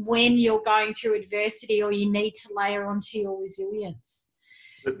when you're going through adversity or you need to layer onto your resilience.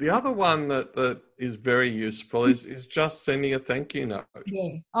 The other one that is very useful is just sending a thank you note.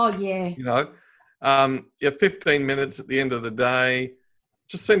 Yeah. Oh, yeah. 15 minutes at the end of the day,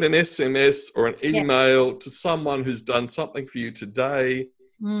 just send an SMS or an email to someone who's done something for you today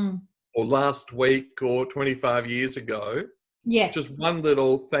or last week or 25 years ago. Yeah. Just one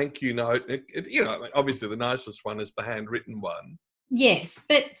little thank you note. Obviously the nicest one is the handwritten one. Yes,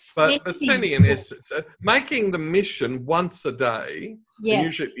 but sending an essence, making the mission once a day, and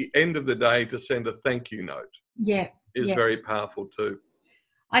usually at the end of the day to send a thank you note, is very powerful too.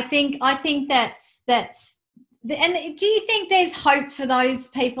 I think that's. And do you think there's hope for those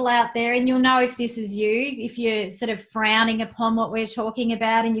people out there? And you'll know if this is you, if you're sort of frowning upon what we're talking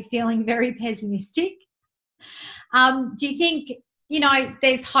about and you're feeling very pessimistic. Do you think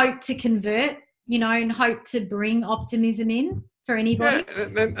there's hope to convert? And hope to bring optimism in? For anybody?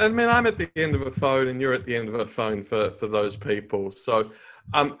 Yeah, I mean, I'm at the end of a phone and you're at the end of a phone for those people. So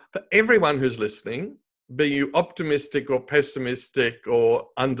for everyone who's listening, be you optimistic or pessimistic or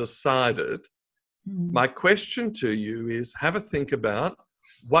undecided, my question to you is have a think about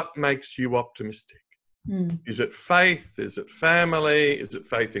what makes you optimistic. Is it faith? Is it family? Is it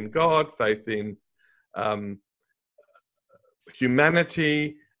faith in God? Faith in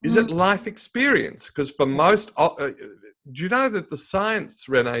humanity? Is it life experience? Because for most... do you know that the science,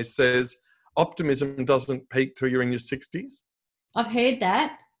 Renee, says optimism doesn't peak till you're in your 60s? I've heard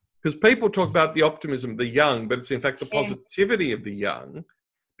that. Because people talk about the optimism of the young, but it's in fact the positivity of the young,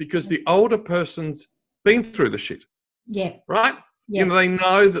 because the older person's been through the shit. Yeah. Right? Yeah. They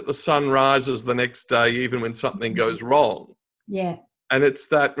know that the sun rises the next day even when something goes wrong. Yeah. And it's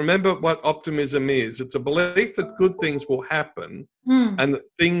that, remember what optimism is. It's a belief that good things will happen and that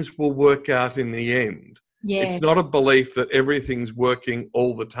things will work out in the end. Yeah. It's not a belief that everything's working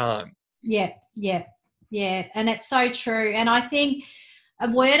all the time. Yeah. And it's so true. And I think a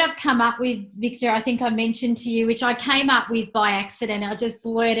word I've come up with, Victor, I think I mentioned to you, which I came up with by accident. I just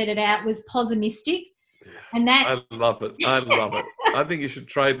blurted it out, was posimistic. And that's... I love it. I love it. I think you should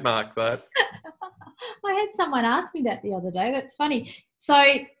trademark that. I had someone ask me that the other day. That's funny. So,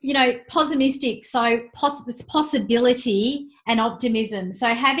 posimistic. So it's possibility and optimism. So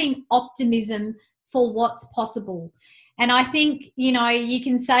having optimism for what's possible. And I think, you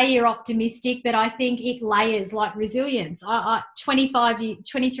can say you're optimistic, but I think it layers like resilience.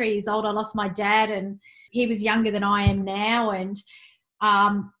 23 years old, I lost my dad, and he was younger than I am now. And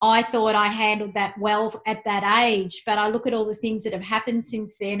I thought I handled that well at that age, but I look at all the things that have happened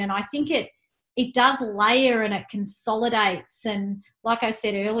since then, and I think it does layer and it consolidates. And like I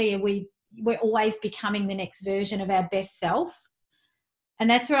said earlier, we're always becoming the next version of our best self. And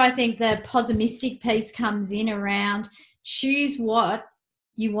that's where I think the posimistic piece comes in around choose what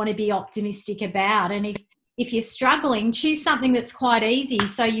you want to be optimistic about. And if you're struggling, choose something that's quite easy.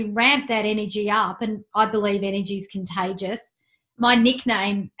 So you ramp that energy up. And I believe energy is contagious. My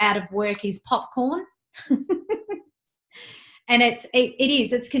nickname out of work is Popcorn. And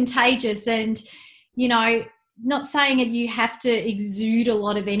it's contagious. And, not saying that you have to exude a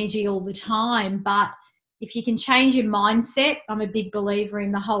lot of energy all the time, but if you can change your mindset, I'm a big believer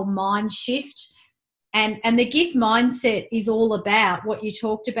in the whole mind shift. And the gift mindset is all about what you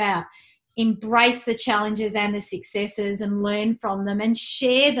talked about. Embrace the challenges and the successes and learn from them and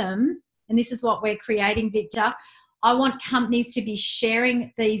share them. And this is what we're creating, Victor. I want companies to be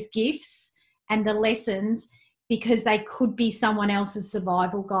sharing these gifts and the lessons because they could be someone else's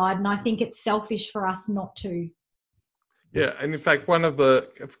survival guide. And I think it's selfish for us not to. Yeah, and in fact,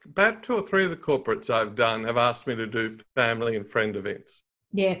 about 2 or 3 of the corporates I've done have asked me to do family and friend events.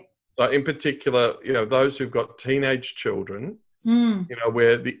 Yeah. So in particular, those who've got teenage children,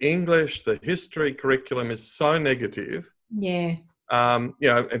 where the English, the history curriculum is so negative. Yeah.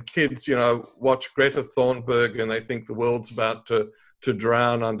 And kids, watch Greta Thunberg and they think the world's about to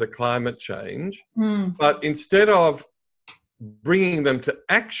drown under climate change. But instead of bringing them to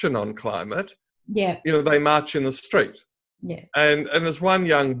action on climate, they march in the street. Yeah. And as one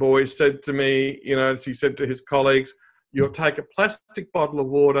young boy said to me, as he said to his colleagues, you'll take a plastic bottle of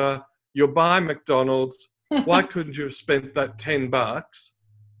water, you'll buy McDonald's. Why couldn't you have spent that $10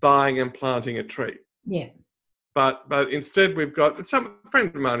 buying and planting a tree? Yeah. But instead we've got, a friend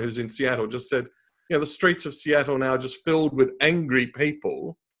of mine who's in Seattle just said, the streets of Seattle now are just filled with angry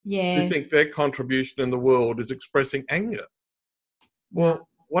people who think their contribution in the world is expressing anger. Well,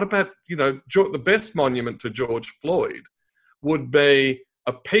 what about, the best monument to George Floyd would be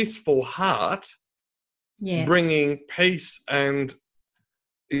a peaceful heart bringing peace and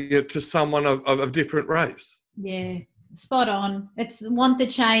to someone of different race. Yeah, spot on. It's want the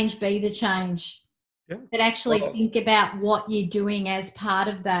change, be the change. Yeah. But actually think about what you're doing as part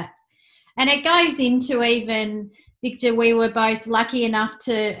of that. And it goes into even, Victor, we were both lucky enough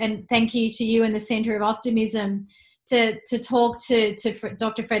to, and thank you to you and the Centre of Optimism, to talk to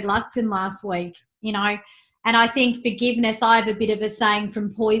Dr. Fred Luskin last week, and I think forgiveness, I have a bit of a saying,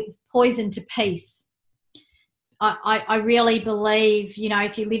 from poison to peace. I really believe,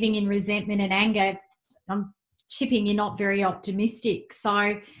 if you're living in resentment and anger, I'm chipping, you're not very optimistic.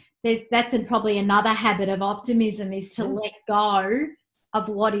 So that's probably another habit of optimism, is to let go of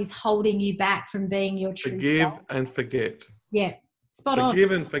what is holding you back from being your true self. Forgive and forget. Yeah, spot on.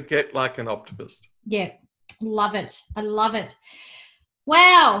 Forgive and forget like an optimist. Yeah, love it. I love it.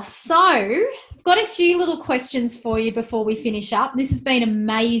 Wow. So I've got a few little questions for you before we finish up. This has been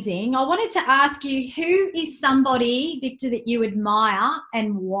amazing. I wanted to ask you, who is somebody, Victor, that you admire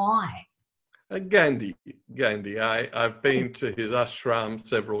and why? Gandhi. I've been to his ashram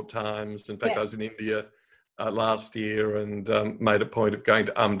several times. In fact, I was in India last year and made a point of going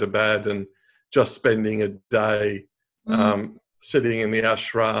to Ahmedabad and just spending a day sitting in the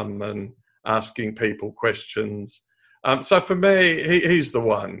ashram and asking people questions. So for me, he's the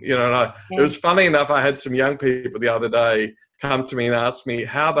one, and it was funny enough, I had some young people the other day come to me and ask me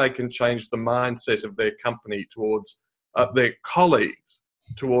how they can change the mindset of their company towards their colleagues,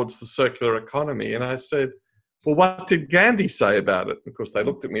 towards the circular economy. And I said, well, what did Gandhi say about it? Of course, they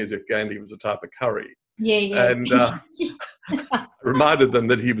looked at me as if Gandhi was a type of curry. And reminded them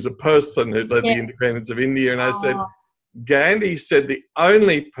that he was a person who led the independence of India. And I said, Gandhi said the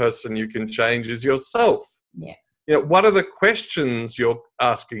only person you can change is yourself. Yeah. What are the questions you're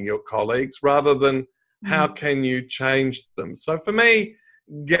asking your colleagues rather than how can you change them? So for me,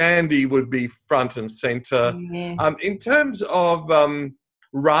 Gandhi would be front and centre. Yeah. In terms of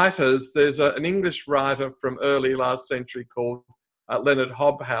writers, there's an English writer from early last century called Leonard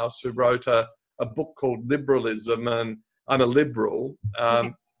Hobhouse, who wrote a book called Liberalism, and I'm a liberal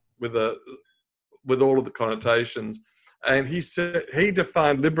with all of the connotations. And he said he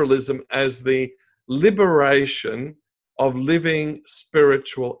defined liberalism as the liberation of living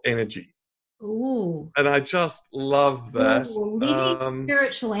spiritual energy. Ooh. And I just love that. Ooh, living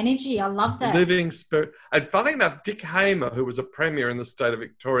spiritual energy. I love that. Living spirit. And funny enough, Dick Hamer, who was a premier in the state of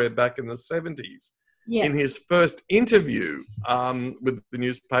Victoria back in the 70s, in his first interview with the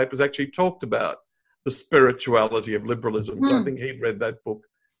newspapers, actually talked about the spirituality of liberalism. So I think he'd read that book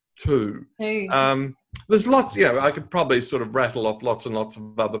too. There's lots, I could probably sort of rattle off lots and lots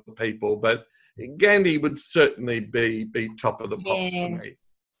of other people, but Gandhi would certainly be top of the pops for me.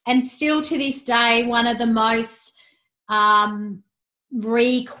 And still to this day, one of the most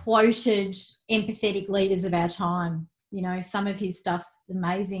re-quoted empathetic leaders of our time. Some of his stuff's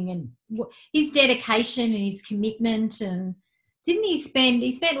amazing, and his dedication and his commitment. And didn't he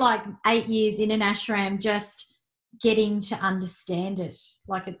spent like 8 years in an ashram just getting to understand it?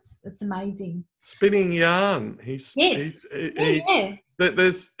 Like it's amazing. Spinning yarn.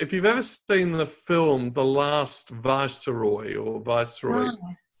 There's, if you've ever seen the film The Last Viceroy or Viceroy,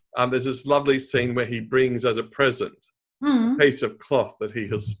 there's this lovely scene where he brings as a present a piece of cloth that he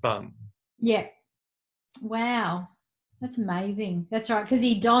has spun. Yeah. Wow. That's amazing. That's right. Because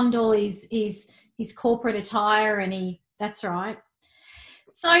he donned all his corporate attire and that's right.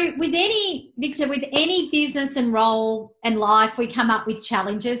 So with any business and role and life, we come up with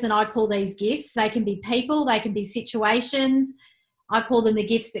challenges, and I call these gifts. They can be people, they can be situations. I call them the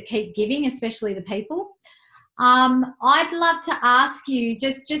gifts that keep giving, especially the people. I'd love to ask you,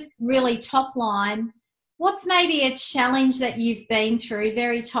 just really top line, what's maybe a challenge that you've been through,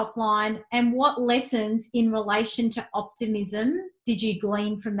 very top line, and what lessons in relation to optimism did you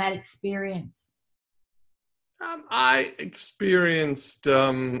glean from that experience? I experienced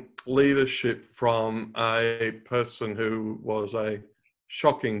leadership from a person who was a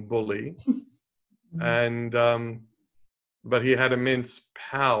shocking bully, and but he had immense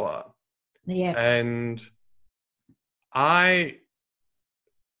power. Yeah. And the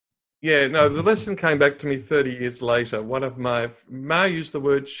lesson came back to me 30 years later. May I use the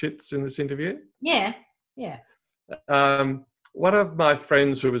word shits in this interview? Yeah. One of my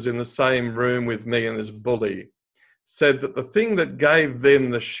friends who was in the same room with me and this bully said that the thing that gave them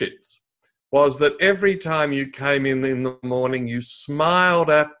the shits was that every time you came in the morning, you smiled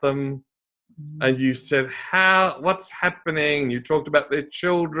at them and you said, what's happening? You talked about their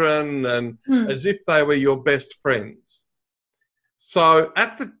children and as if they were your best friends. So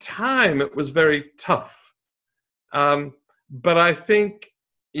at the time, it was very tough. But I think,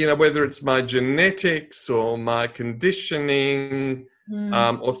 whether it's my genetics or my conditioning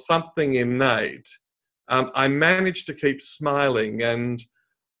or something innate, I managed to keep smiling. And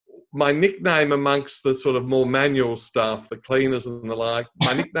my nickname amongst the sort of more manual staff, the cleaners and the like,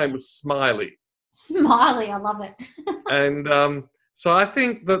 my nickname was Smiley. Smiley, I love it. And so I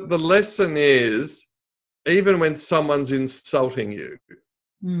think that the lesson is, even when someone's insulting you,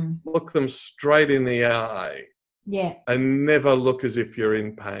 look them straight in the eye. Yeah. And never look as if you're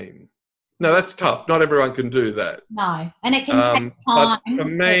in pain. No, that's tough. Not everyone can do that. No, and it can take time. But for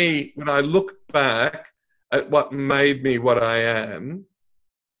me, when I look back at what made me what I am,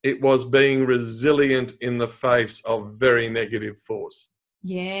 it was being resilient in the face of very negative force.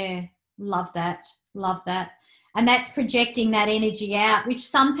 Yeah, love that. And that's projecting that energy out, which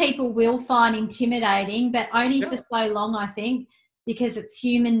some people will find intimidating, but only for so long, I think, because it's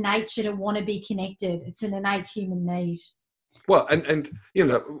human nature to want to be connected. It's an innate human need. Well, and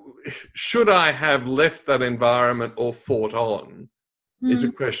should I have left that environment or fought on is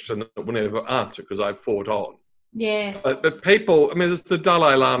a question that we'll never answer because I fought on. Yeah. But people, as the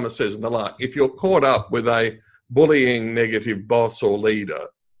Dalai Lama says and the like, if you're caught up with a bullying negative boss or leader,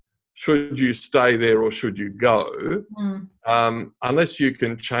 should you stay there or should you go? Unless you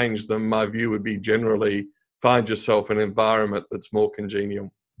can change them, my view would be generally find yourself an environment that's more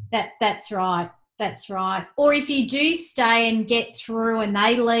congenial. That's right. Or if you do stay and get through and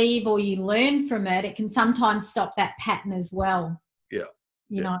they leave or you learn from it, it can sometimes stop that pattern as well.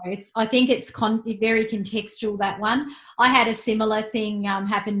 Yeah. I think it's very contextual, that one. I had a similar thing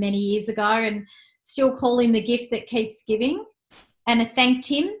happen many years ago and still call him the gift that keeps giving. And I thanked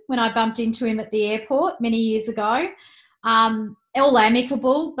him when I bumped into him at the airport many years ago. All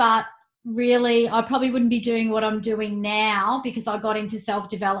amicable, but really I probably wouldn't be doing what I'm doing now because I got into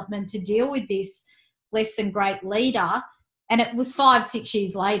self-development to deal with this less than great leader. And it was 5-6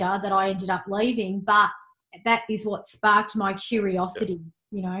 years later that I ended up leaving, but that is what sparked my curiosity,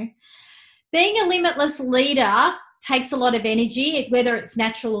 Being a limitless leader takes a lot of energy, whether it's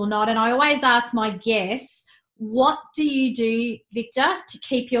natural or not. And I always ask my guests, What do you do, Victor, to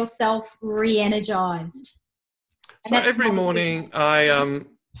keep yourself re-energized? So every morning I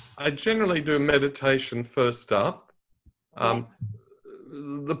generally do meditation first up.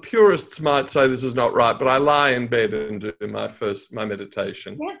 The purists might say this is not right, but I lie in bed and do my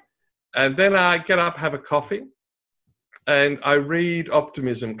meditation. Yeah. And then I get up, have a coffee, and I read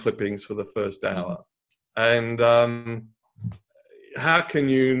optimism clippings for the first hour. And how can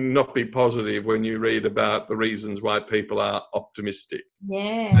you not be positive when you read about the reasons why people are optimistic?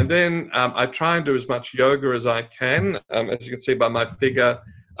 Yeah. And then I try and do as much yoga as I can. As you can see by my figure,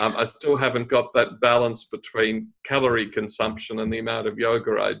 I still haven't got that balance between calorie consumption and the amount of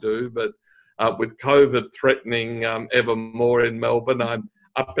yoga I do. But with COVID threatening ever more in Melbourne, I'm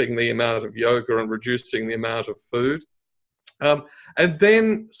upping the amount of yoga and reducing the amount of food. And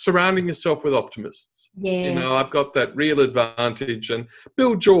then surrounding yourself with optimists. Yeah. You know, I've got that real advantage. And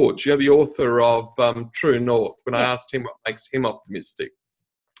Bill George, you know, the author of True North, when I asked him what makes him optimistic,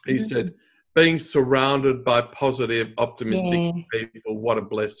 he said, being surrounded by positive, optimistic people, what a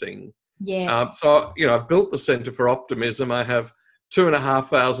blessing. Yeah. So, you know, I've built the Centre for Optimism. I have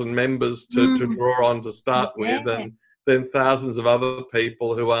 2,500 members to draw on to start with, and then thousands of other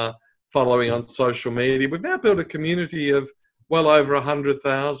people who are following on social media. We've now built a community of well over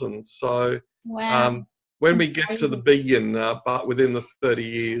 100,000. So when we get to the billion, but within the 30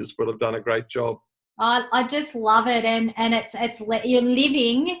 years, we'll have done a great job. I just love it, and it's you're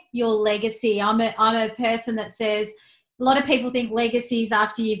living your legacy. I'm a person that says a lot of people think legacies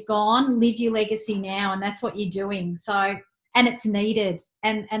after you've gone. Live your legacy now, and that's what you're doing. So, and it's needed,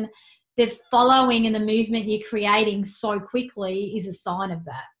 and the following and the movement you're creating so quickly is a sign of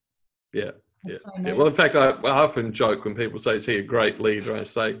that. Yeah. Well, in fact, I often joke when people say, "Is he a great leader?" I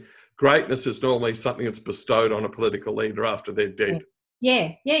say, greatness is normally something that's bestowed on a political leader after they're dead.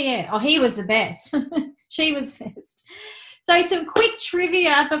 Yeah. Oh, he was the best. She was best. So some quick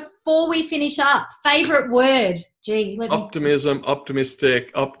trivia before we finish up. Favourite word? Optimism,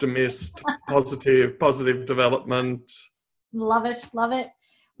 optimistic, optimist, positive development. Love it.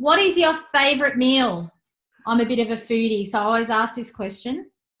 What is your favourite meal? I'm a bit of a foodie, so I always ask this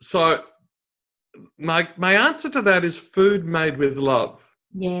question. So my answer to that is food made with love.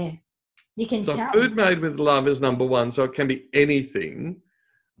 Yeah. You can tell. So food made with love is number one. So it can be anything.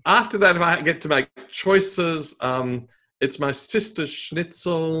 After that, if I get to make choices, it's my sister's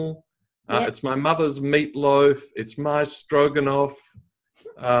schnitzel. It's my mother's meatloaf. It's my stroganoff.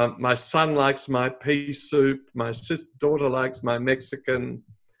 My son likes my pea soup. My daughter likes my Mexican.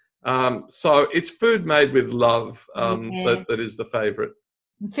 So it's food made with love that is the favourite.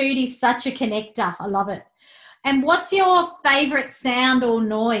 Food is such a connector. I love it. And what's your favourite sound or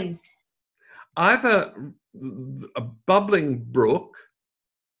noise? Either a bubbling brook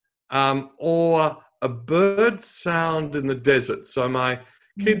or a bird sound in the desert. So my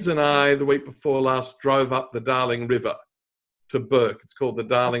kids and I, the week before last, drove up the Darling River to Bourke. It's called the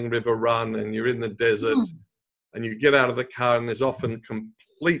Darling River Run, and you're in the desert and you get out of the car and there's often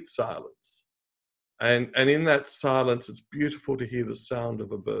complete silence. And in that silence, it's beautiful to hear the sound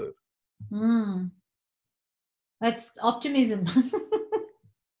of a bird. That's optimism.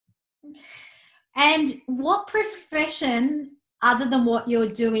 And what profession, other than what you're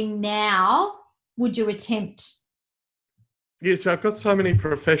doing now, would you attempt? Yes, I've got so many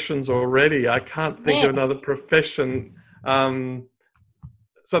professions already. I can't think of another profession.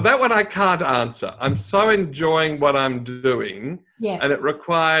 So that one I can't answer. I'm so enjoying what I'm doing. And it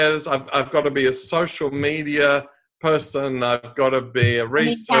requires, I've got to be a social media person. I've got to be a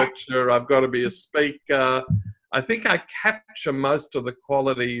researcher. I've got to be a speaker. I think I capture most of the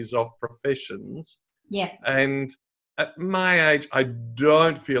qualities of professions. And at my age, I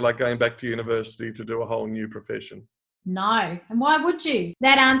don't feel like going back to university to do a whole new profession. No. And why would you?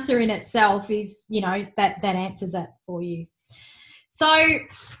 That answer in itself is, that answers that for you. So,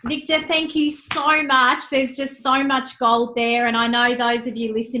 Victor, thank you so much. There's just so much gold there. And I know those of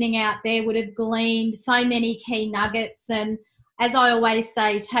you listening out there would have gleaned so many key nuggets. And as I always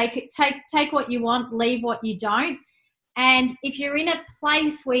say, take what you want, leave what you don't. And if you're in a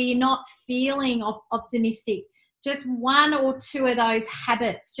place where you're not feeling optimistic, just one or two of those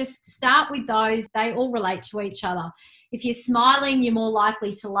habits, just start with those. They all relate to each other. If you're smiling, you're more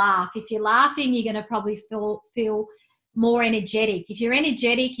likely to laugh. If you're laughing, you're going to probably feel more energetic. If you're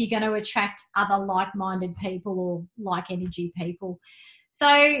energetic, you're going to attract other like-minded people or like-energy people.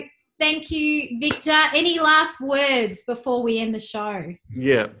 So thank you, Victor. Any last words before we end the show?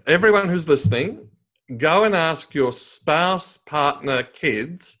 Yeah. Everyone who's listening, go and ask your spouse, partner,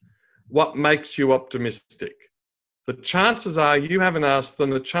 kids, what makes you optimistic? the chances are you haven't asked them.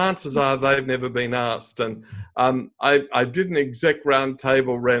 The chances are they've never been asked. And I did an exec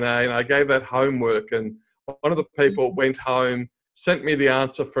roundtable, Renee, and I gave that homework. And one of the people went home, sent me the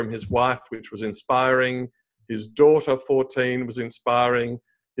answer from his wife, which was inspiring. His daughter, 14, was inspiring.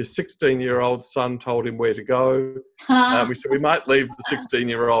 His 16-year-old son told him where to go. We said we might leave the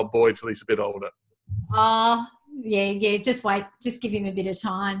 16-year-old boy till he's a bit older. Oh, yeah. Just wait. Just give him a bit of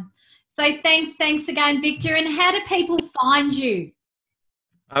time. So thanks again, Victor. And how do people find you?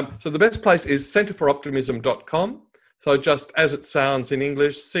 So the best place is centreforoptimism.com. So just as it sounds in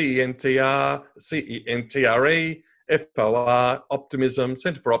English, CENTRE, FOR, Optimism,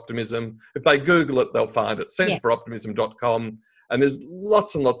 Centre for Optimism. If they Google it, they'll find it, centreforoptimism.com. And there's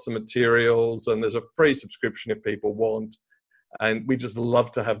lots and lots of materials, and there's a free subscription if people want. And we just love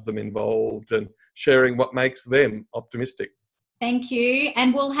to have them involved and sharing what makes them optimistic. Thank you.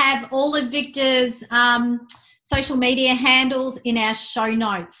 And we'll have all of Victor's social media handles in our show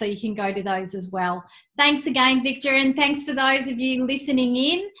notes, so you can go to those as well. Thanks again, Victor, and thanks for those of you listening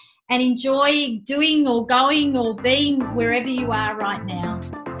in, and enjoy doing or going or being wherever you are right now.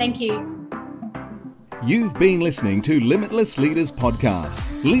 Thank you. You've been listening to Limitless Leaders Podcast,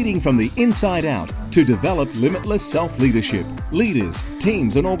 leading from the inside out to develop limitless self-leadership, leaders,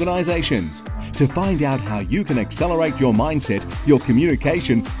 teams and organizations. To find out how you can accelerate your mindset, your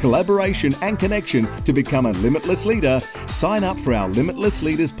communication, collaboration and connection to become a limitless leader, sign up for our Limitless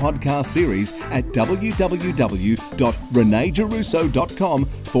Leaders Podcast series at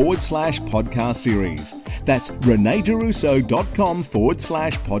www.reneegiarrusso.com/podcast series. That's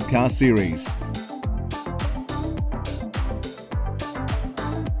reneegiarrusso.com/podcast series.